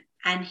him.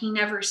 And he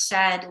never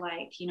said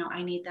like,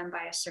 I need them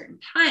by a certain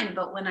time.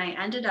 But when I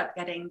ended up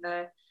getting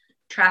the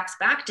tracks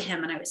back to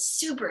him, and I was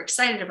super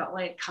excited about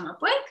what I'd come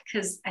up with,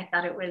 because I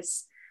thought it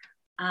was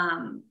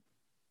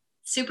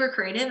super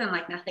creative and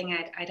like nothing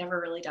I'd ever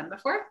really done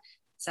before.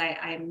 So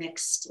I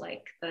mixed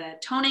like the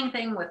toning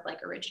thing with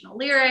like original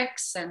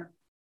lyrics, and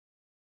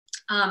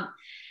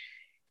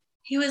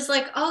he was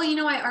like, oh,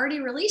 I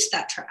already released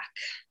that track.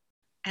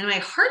 And my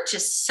heart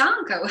just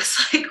sunk. I was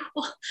like,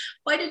 well,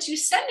 why did you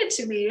send it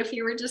to me if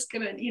you were just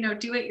gonna,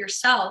 do it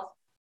yourself?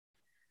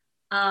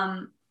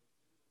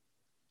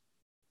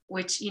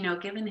 Which,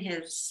 given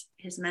his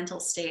mental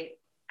state,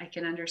 I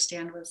can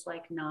understand was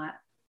like not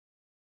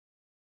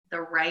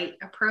the right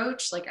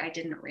approach. Like I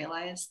didn't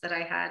realize that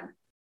I had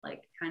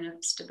like kind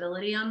of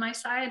stability on my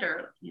side,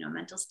 or,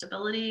 mental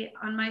stability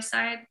on my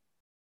side.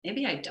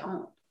 Maybe I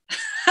don't.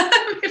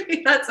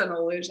 Maybe that's an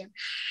illusion.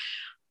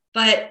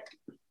 But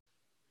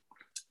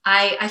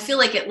I feel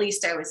like at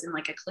least I was in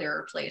like a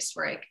clearer place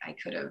where I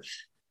could have,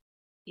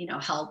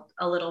 held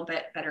a little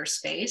bit better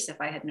space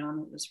if I had known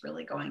what was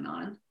really going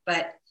on.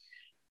 But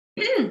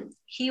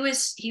he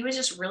was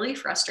just really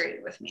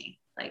frustrated with me.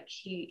 Like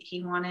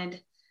he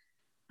wanted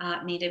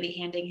me to be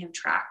handing him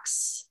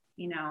tracks,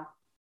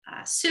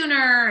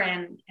 sooner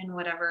and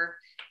whatever.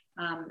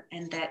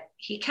 And that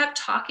he kept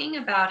talking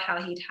about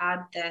how he'd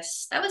had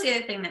this, that was the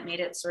other thing that made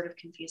it sort of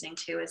confusing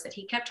too, is that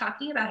he kept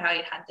talking about how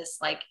he'd had this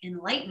like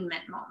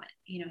enlightenment moment.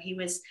 He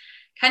was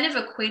kind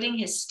of equating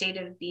his state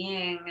of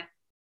being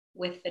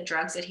with the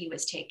drugs that he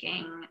was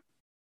taking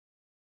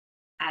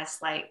as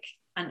like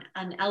an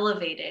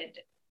elevated,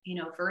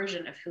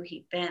 version of who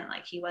he'd been.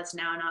 Like he was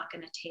now not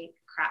going to take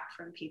crap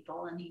from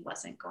people, and he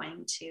wasn't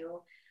going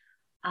to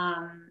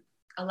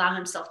allow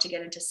himself to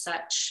get into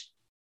such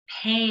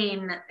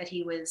pain that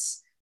he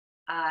was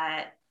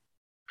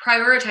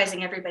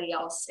prioritizing everybody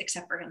else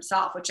except for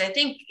himself, which I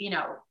think,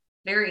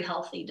 very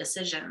healthy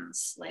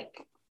decisions.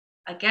 Like,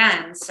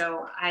 again,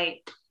 so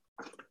I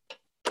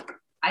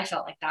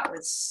felt like that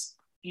was,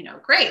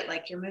 great.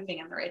 Like, you're moving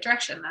in the right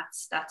direction.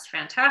 That's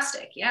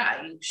fantastic.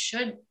 Yeah, you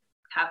should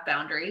have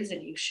boundaries,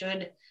 and you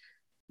should,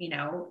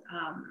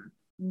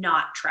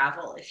 not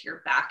travel if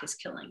your back is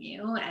killing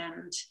you,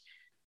 and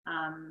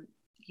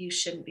you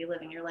shouldn't be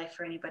living your life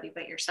for anybody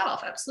but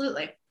yourself.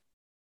 Absolutely.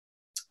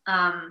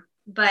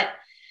 But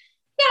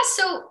yeah,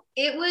 so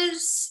it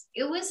was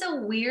a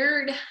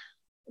weird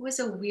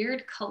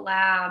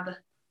collab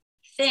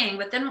thing.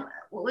 But then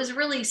what was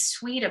really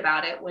sweet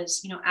about it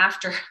was,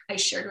 after I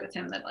shared with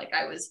him that like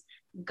I was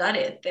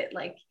gutted that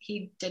like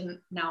he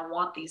didn't now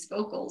want these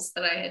vocals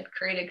that I had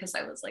created, because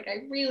I was like,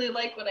 I really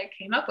like what I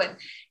came up with.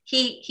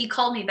 He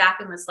called me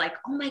back and was like,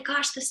 oh my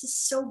gosh, this is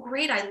so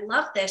great, I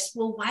love this.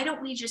 Well, why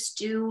don't we just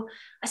do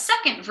a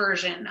second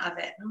version of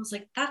it? And I was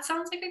like, that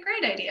sounds like a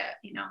great idea,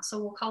 so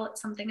we'll call it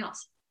something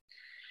else.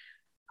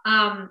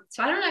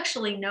 So I don't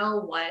actually know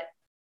what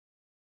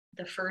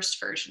the first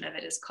version of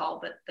it is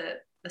called, but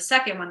the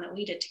second one that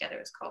we did together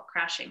was called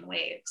Crashing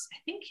Waves. I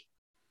think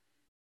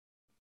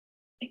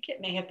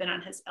it may have been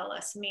on his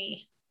LS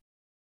Me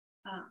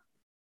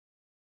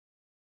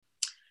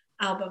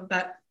album,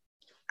 but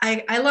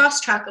I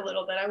lost track a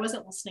little bit. I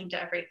wasn't listening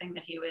to everything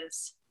that he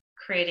was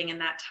creating in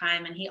that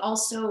time. And he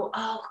also,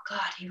 oh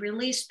God, he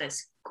released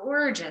this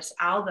gorgeous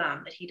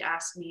album that he'd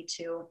asked me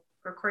to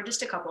record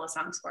just a couple of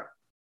songs for.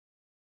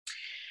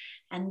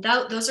 And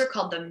those are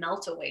called the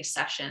Meltaway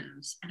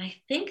Sessions. And I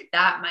think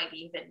that might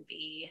even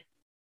be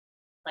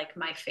like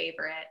my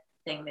favorite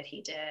thing that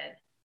he did.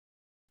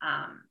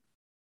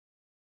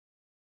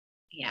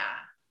 Yeah,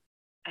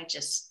 I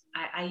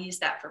use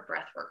that for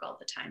breath work all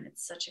the time.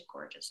 It's such a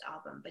gorgeous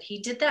album. But he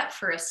did that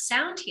for a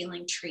sound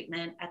healing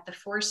treatment at the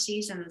Four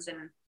Seasons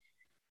in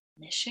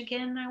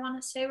Michigan, I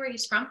want to say, where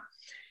he's from.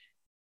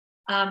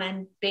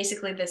 And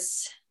basically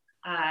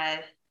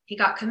he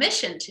got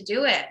commissioned to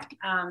do it.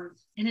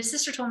 And his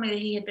sister told me that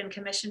he had been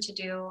commissioned to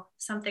do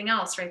something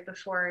else right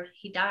before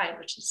he died,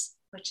 which is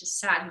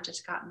sad. He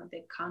just gotten a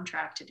big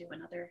contract to do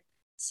another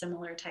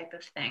similar type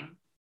of thing.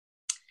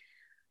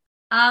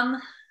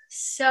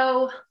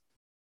 So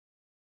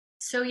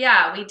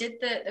yeah, we did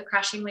the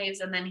Crashing Waves,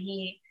 and then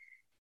he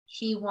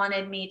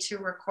wanted me to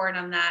record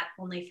on that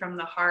Only from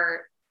the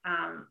Heart,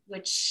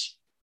 which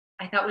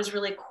I thought was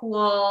really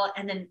cool.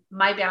 And then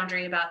my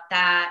boundary about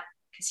that,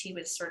 because he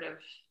was sort of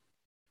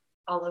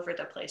all over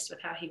the place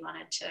with how he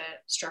wanted to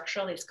structure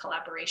all these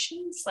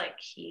collaborations. Like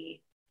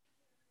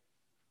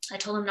I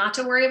told him not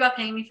to worry about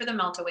paying me for the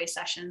Meltaway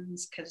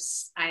sessions,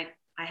 because I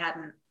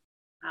hadn't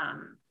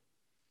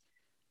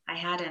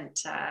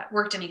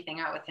worked anything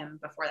out with him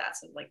before that.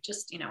 So like,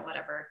 just,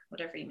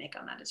 whatever you make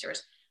on that is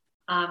yours.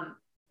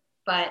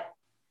 But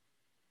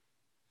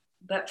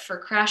for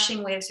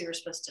Crashing Waves, we were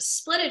supposed to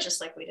split it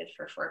just like we did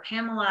for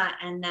Pamela.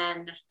 And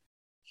then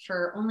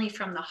for Only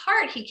from the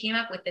Heart, he came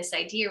up with this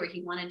idea where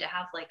he wanted to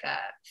have like a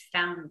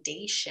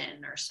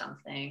foundation or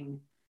something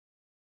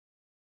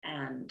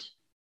and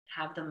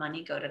have the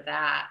money go to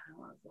that. And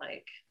I was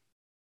like,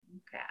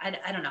 okay,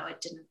 I don't know.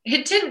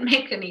 It didn't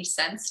make any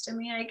sense to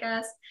me, I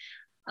guess.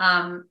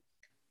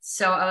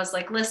 So I was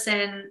like,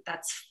 listen,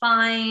 that's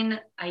fine.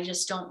 I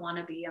just don't want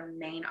to be a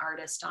main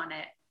artist on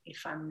it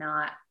if I'm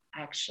not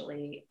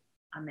actually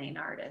a main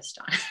artist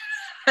on it.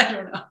 I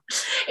don't know.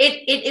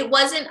 It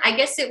wasn't, I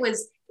guess it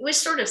was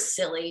sort of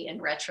silly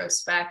in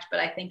retrospect, but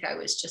I think I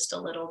was just a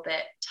little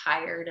bit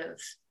tired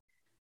of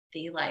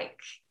the, like,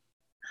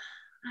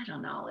 I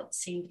don't know, it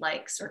seemed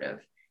like sort of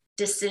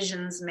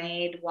decisions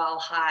made while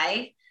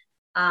high,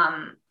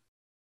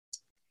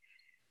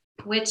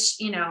 which,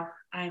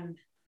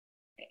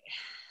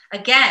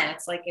 again,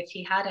 it's like, if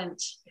he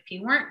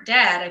weren't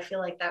dead, I feel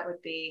like that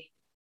would be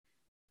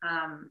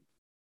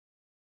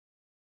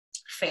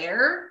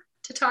fair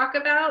to talk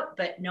about.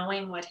 But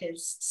knowing what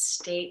his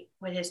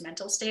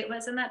mental state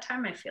was in that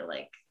time, I feel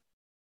like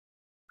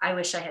I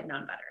wish I had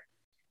known better,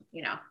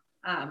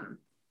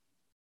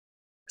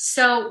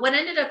 So what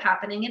ended up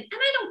happening, and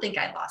I don't think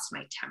I lost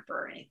my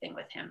temper or anything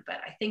with him, but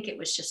I think it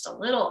was just a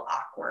little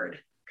awkward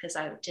because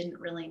I didn't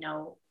really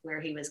know where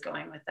he was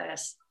going with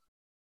this.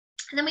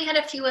 And then we had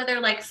a few other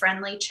like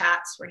friendly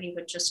chats where he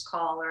would just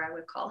call or I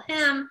would call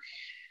him.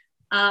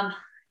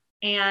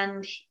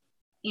 And,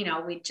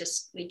 we'd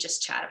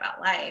just chat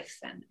about life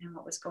and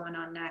what was going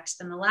on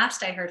next. And the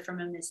last I heard from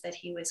him is that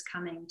he was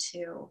coming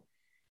to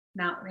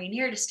Mount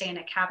Rainier to stay in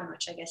a cabin,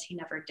 which I guess he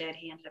never did.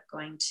 He ended up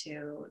going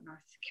to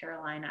North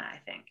Carolina, I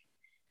think,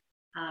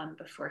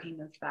 before he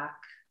moved back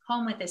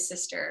home with his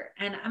sister.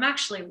 And I'm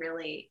actually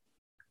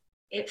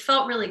it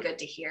felt really good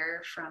to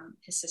hear from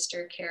his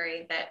sister,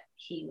 Carrie, that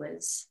he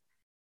was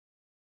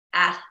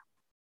at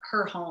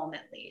her home,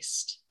 at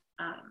least,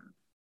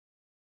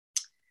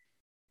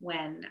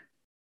 when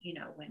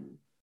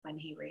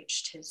he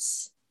reached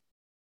his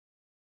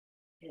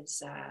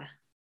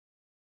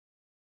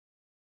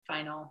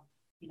final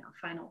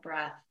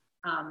breath,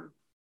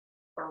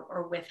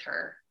 or with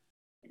her,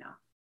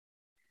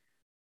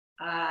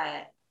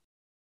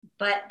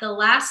 but the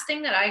last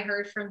thing that I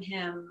heard from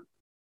him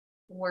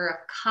were a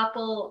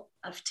couple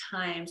of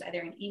times, either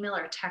an email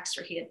or a text,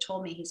 where he had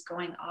told me he's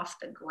going off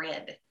the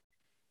grid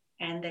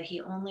and that he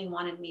only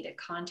wanted me to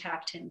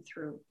contact him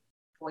through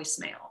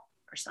voicemail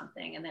or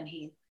something. And then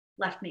he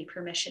left me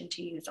permission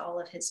to use all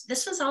of his.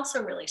 This was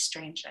also really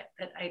strange that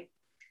it's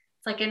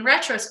like, in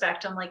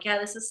retrospect, I'm like, yeah,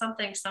 this is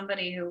something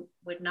somebody who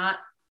would not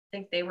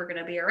think they were going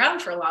to be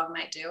around for long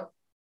might do.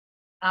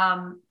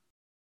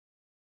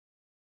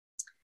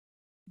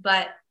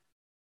 But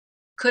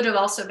could have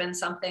also been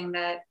something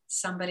that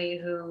somebody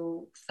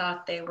who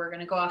thought they were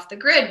going to go off the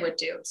grid would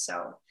do.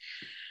 So,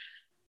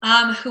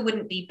 who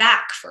wouldn't be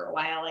back for a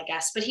while, I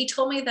guess. But he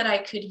told me that I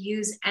could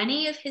use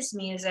any of his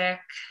music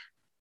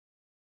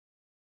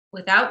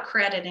without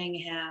crediting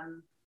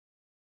him.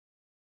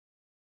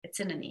 It's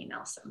in an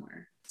email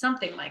somewhere,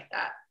 something like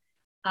that.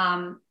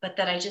 But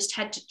that I just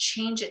had to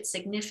change it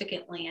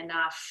significantly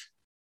enough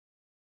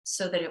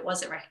so that it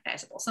wasn't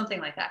recognizable,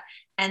 something like that.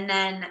 And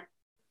then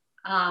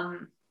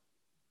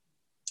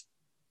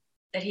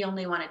that he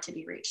only wanted to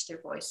be reached through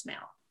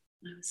voicemail.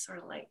 And I was sort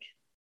of like,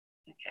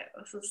 okay,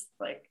 this is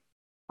like,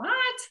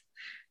 what?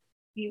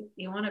 You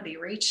want to be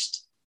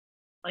reached?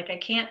 Like, I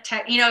can't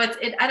I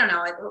don't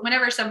know.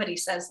 Whenever somebody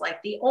says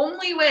like, the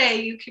only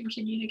way you can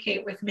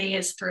communicate with me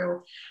is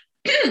through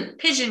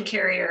pigeon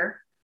carrier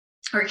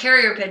or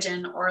carrier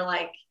pigeon, or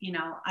like,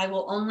 I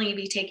will only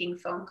be taking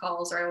phone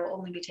calls, or I will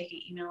only be taking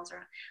emails,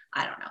 or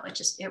I don't know.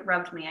 It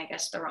rubbed me, I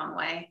guess, the wrong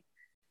way.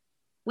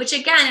 Which,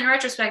 again, in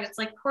retrospect, it's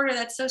like, Porter,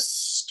 that's so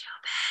stupid.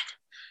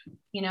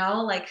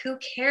 Like, who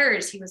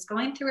cares? He was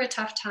going through a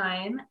tough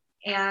time,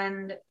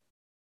 but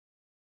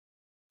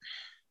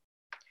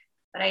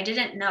I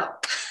didn't know.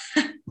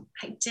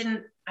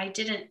 I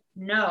didn't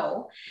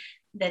know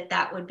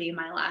that would be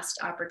my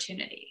last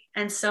opportunity.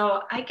 And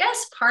so I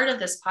guess part of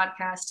this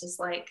podcast is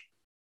like,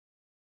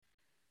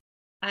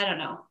 I don't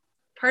know.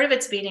 Part of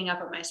it's beating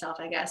up on myself,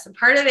 I guess. And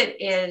part of it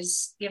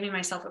is giving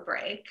myself a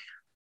break.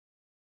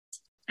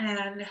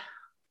 And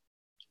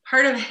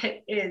part of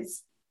it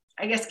is,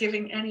 I guess,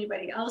 giving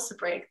anybody else a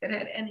break that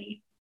had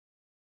any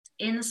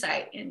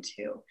insight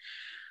into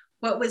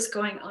what was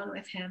going on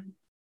with him.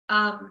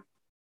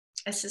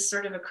 This is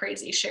sort of a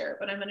crazy share,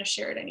 but I'm going to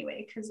share it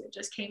anyway because it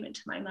just came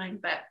into my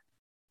mind. But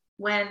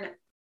when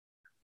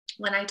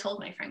I told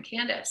my friend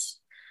Candace,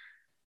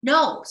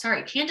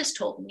 Candace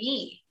told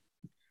me,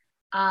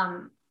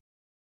 the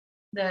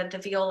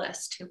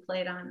violist who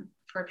played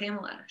for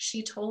Pamela,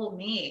 she told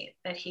me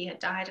that he had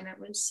died, and it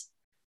was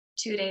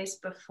 2 days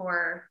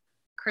before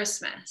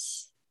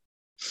Christmas.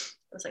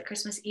 It was like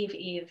Christmas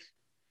Eve.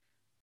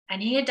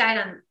 And he had died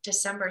on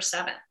December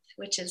 7th,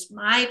 which is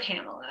my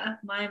Pamela,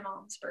 my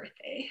mom's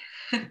birthday.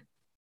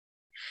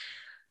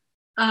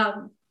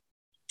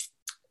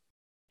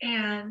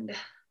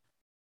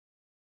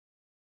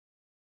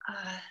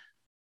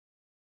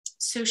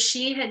 So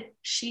she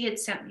had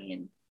sent me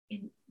in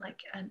like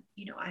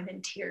I'm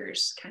in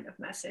tears kind of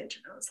message,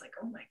 and I was like,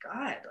 oh my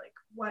God, like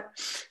what?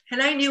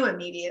 And I knew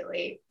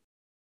immediately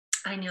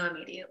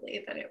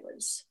that it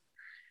was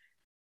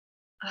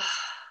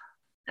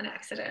an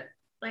accident.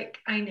 Like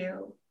I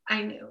knew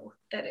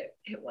that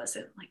it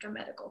wasn't like a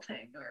medical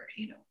thing, or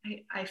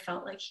I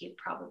felt like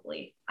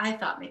I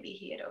thought maybe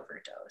he had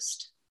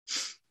overdosed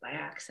by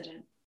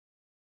accident.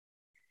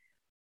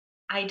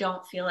 I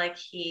don't feel like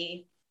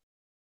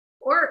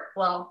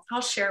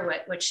I'll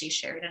share what she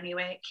shared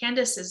anyway.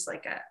 Candace is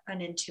like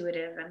an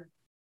intuitive, and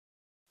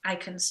I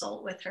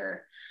consult with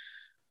her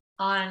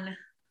on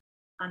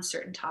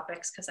certain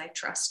topics because I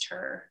trust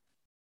her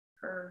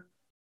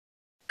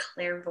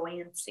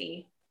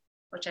clairvoyancy,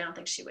 which I don't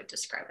think she would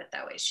describe it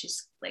that way.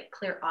 She's like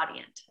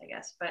clairaudient, I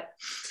guess. But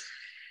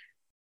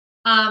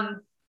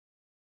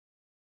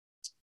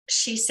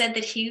she said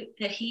that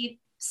he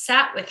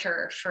sat with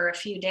her for a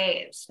few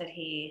days, that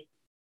he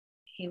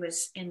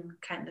was in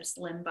kind of this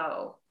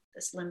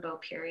limbo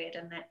period,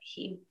 and that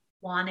he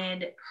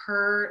wanted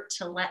her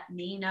to let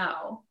me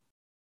know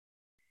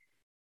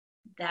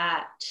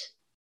that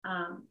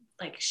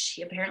like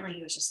he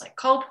was just like,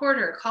 call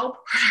Porter,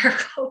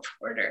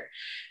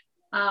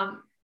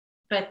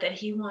 but that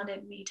he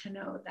wanted me to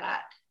know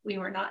that we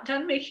were not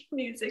done making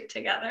music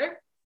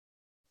together,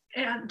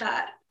 and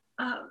that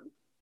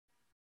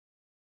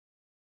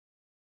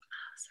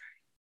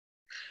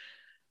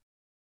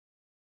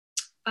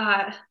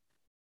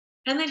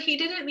and that he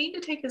didn't mean to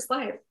take his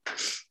life,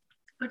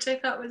 which I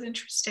thought was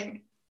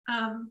interesting.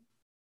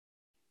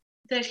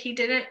 that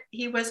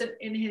he wasn't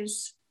in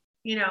his,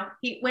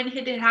 when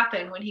it had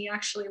happened, when he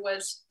actually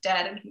was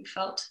dead and he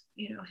felt,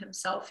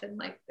 himself in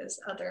like this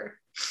other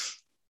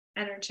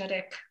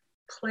energetic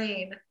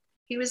plane,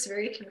 he was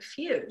very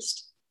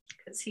confused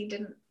because he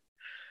didn't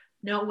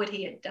know what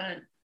he had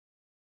done.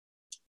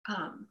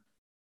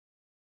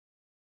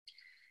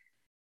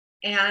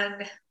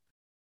 And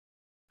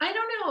I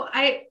don't know,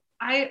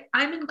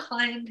 I'm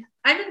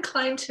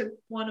inclined to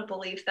want to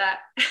believe that.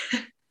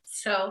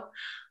 So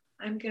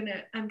I'm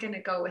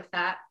gonna go with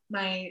that.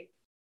 My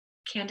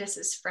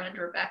Candace's friend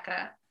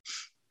Rebecca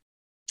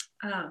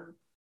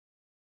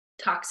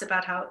talks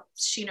about how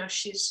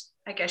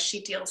I guess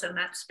she deals in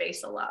that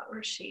space a lot,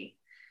 where she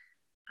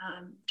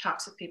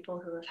talks with people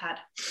who have had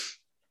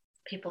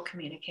people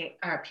communicate,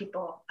 or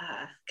people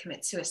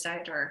commit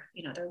suicide, or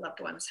their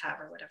loved ones have,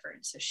 or whatever.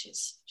 And so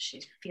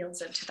she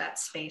feels into that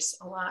space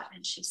a lot.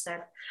 And she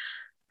said,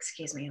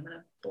 excuse me, I'm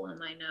gonna blow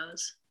my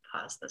nose.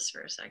 Pause this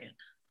for a second.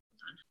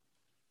 Hold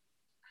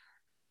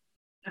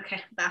on.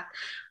 Okay, back.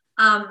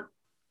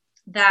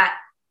 That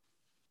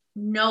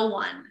no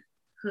one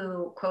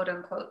who quote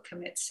unquote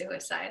commits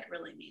suicide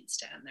really means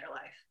to end their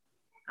life.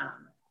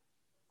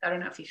 I don't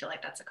know if you feel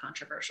like that's a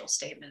controversial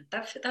statement.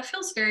 That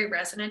feels very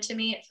resonant to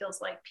me. It feels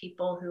like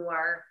people who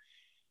are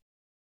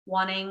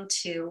wanting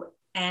to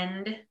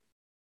end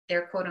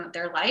their quote unquote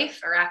their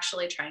life are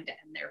actually trying to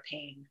end their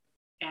pain,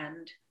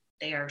 and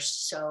they are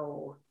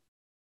so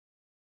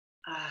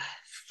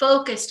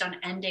focused on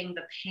ending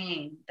the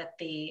pain that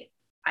the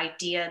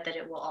idea that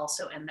it will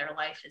also end their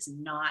life is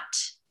not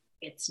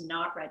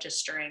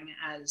registering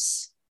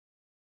as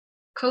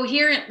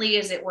coherently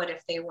as it would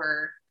if they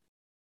were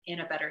in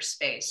a better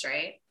space,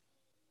 right?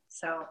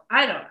 So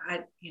I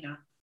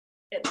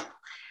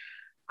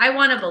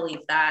want to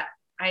believe that.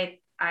 I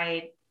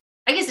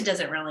guess it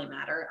doesn't really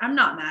matter.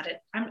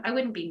 I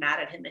wouldn't be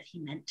mad at him if he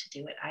meant to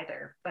do it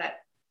either, but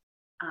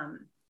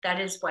that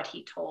is what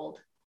he told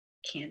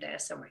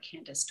Candace, and what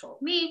Candace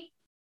told me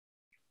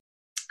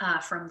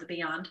from the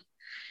beyond.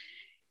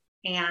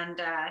 And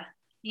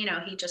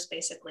he just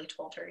basically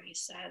told her, he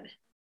said,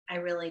 I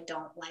really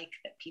don't like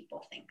that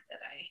people think that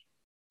I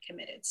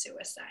committed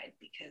suicide,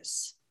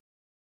 because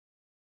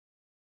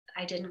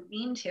I didn't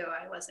mean to.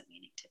 I wasn't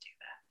meaning to do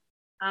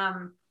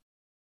that.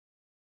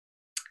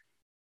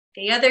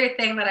 The other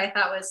thing that I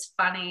thought was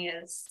funny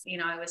is,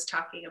 I was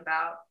talking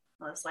about,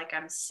 was like,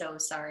 I'm so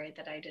sorry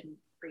that I didn't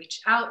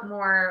reach out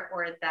more,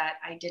 or that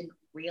I didn't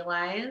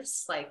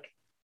realize like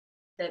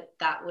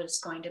that was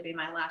going to be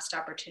my last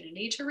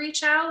opportunity to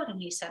reach out.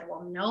 And he said,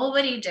 well,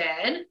 nobody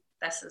did.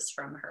 This is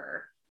from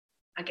her.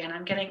 Again,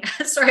 I'm getting,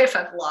 sorry if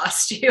I've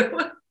lost you.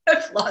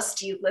 I've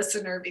lost you,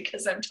 listener,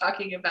 because I'm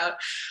talking about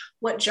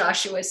what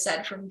Joshua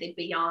said from the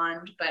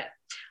beyond. But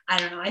I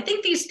don't know. I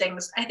think these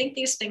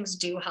things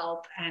do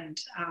help.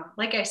 And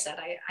like I said,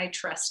 I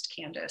trust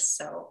Candace.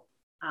 So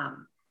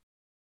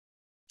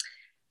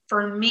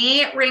for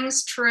me, it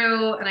rings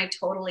true. And I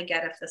totally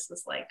get if this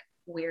is like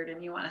weird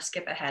and you want to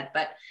skip ahead.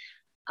 But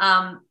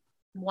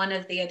one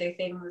of the other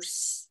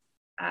things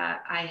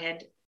I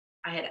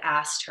had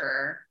asked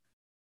her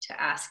to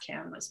ask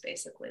him was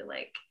basically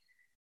like,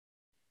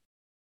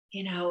 I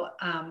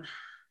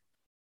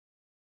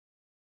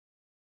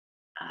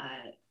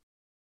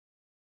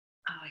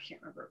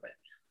can't remember, but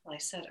well, I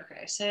said, I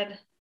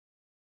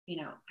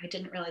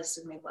didn't realize this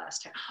was my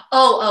last time.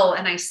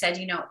 And I said,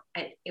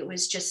 it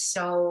was just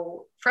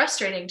so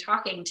frustrating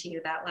talking to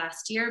you that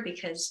last year,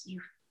 because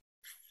you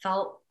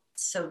felt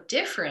so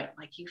different.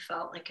 Like you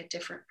felt like a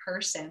different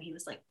person. He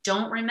was like,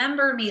 don't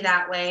remember me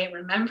that way.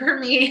 Remember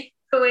me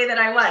the way that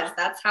I was.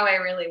 That's how I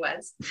really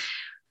was.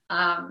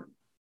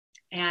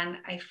 And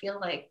I feel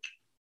like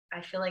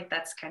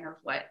that's kind of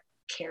what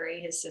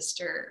Carrie, his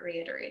sister,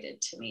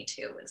 reiterated to me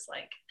too, was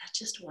like, that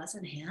just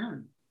wasn't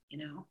him,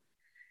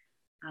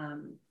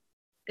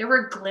 there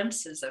were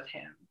glimpses of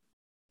him,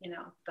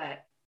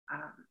 but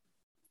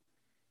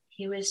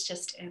he was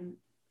just in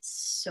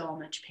so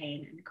much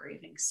pain and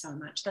grieving so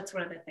much. That's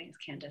one of the things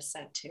Candace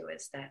said too,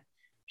 is that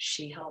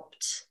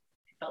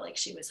felt like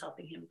she was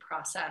helping him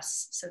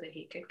process so that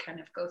he could kind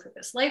of go through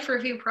this life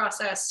review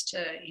process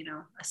to,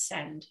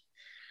 ascend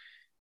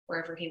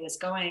wherever he was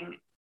going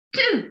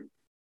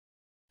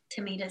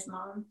to meet his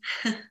mom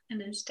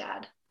and his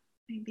dad,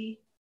 maybe.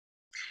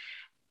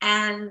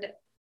 And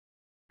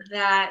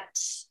that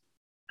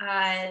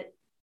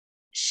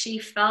she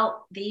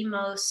felt the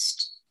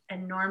most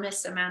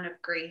enormous amount of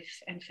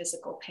grief and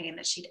physical pain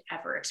that she'd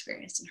ever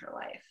experienced in her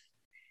life.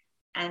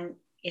 And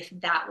if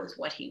that was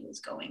what he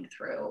was going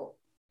through,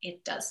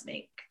 it does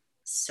make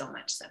so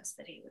much sense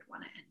that he would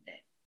want to end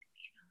it.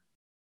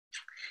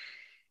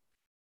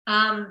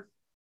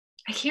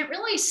 I can't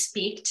really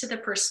speak to the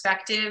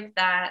perspective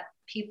that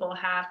people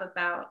have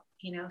about,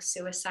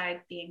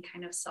 suicide being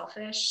kind of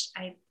selfish.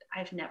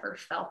 I've never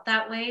felt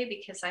that way,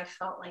 because I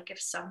felt like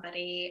if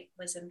somebody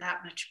was in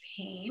that much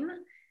pain,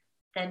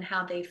 then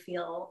how they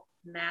feel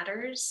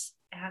matters,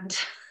 and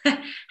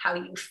how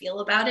you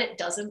feel about it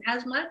doesn't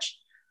as much.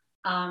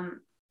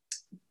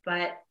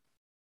 But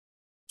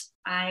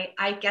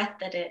I get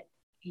that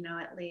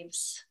it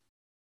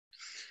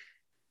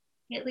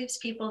leaves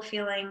people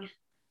feeling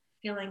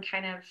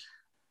kind of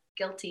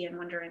guilty and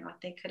wondering what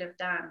they could have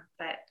done.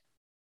 But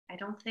I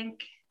don't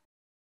think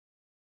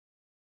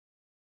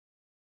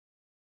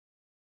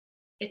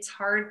it's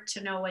hard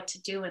to know what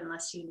to do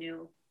unless you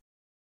knew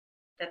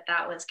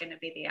that was going to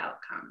be the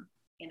outcome,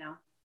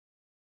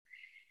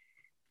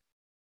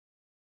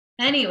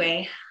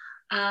 Anyway,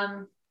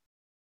 I'm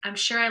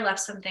sure I left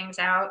some things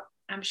out.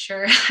 I'm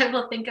sure I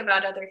will think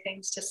about other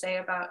things to say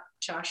about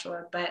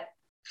Joshua, but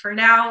for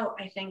now,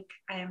 I think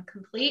I am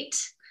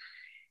complete.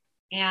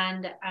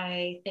 And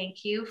I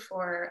thank you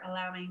for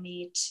allowing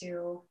me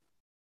to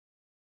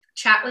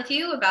chat with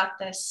you about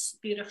this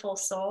beautiful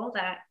soul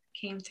that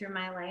came through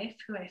my life,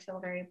 who I feel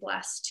very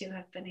blessed to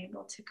have been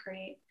able to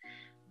create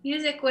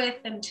music with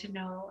and to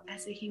know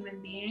as a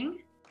human being.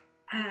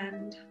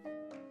 And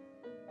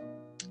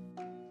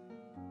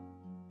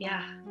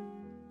yeah,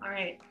 all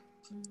right.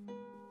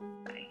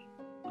 Bye.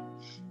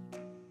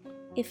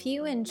 If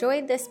you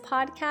enjoyed this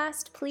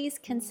podcast, please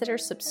consider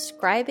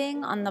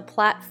subscribing on the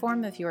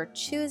platform of your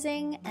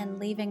choosing and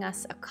leaving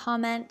us a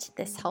comment.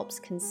 This helps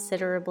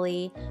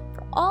considerably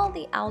for all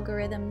the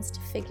algorithms to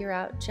figure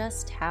out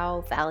just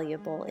how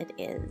valuable it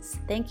is.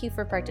 Thank you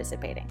for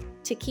participating.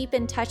 To keep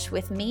in touch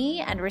with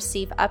me and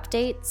receive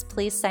updates,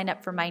 please sign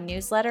up for my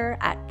newsletter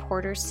at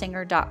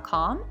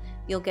portersinger.com.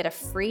 You'll get a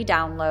free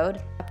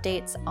download,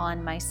 updates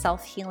on my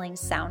self-healing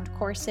sound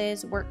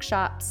courses,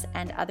 workshops,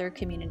 and other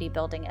community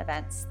building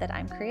events that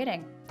I'm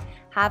creating.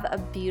 Have a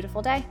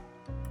beautiful day.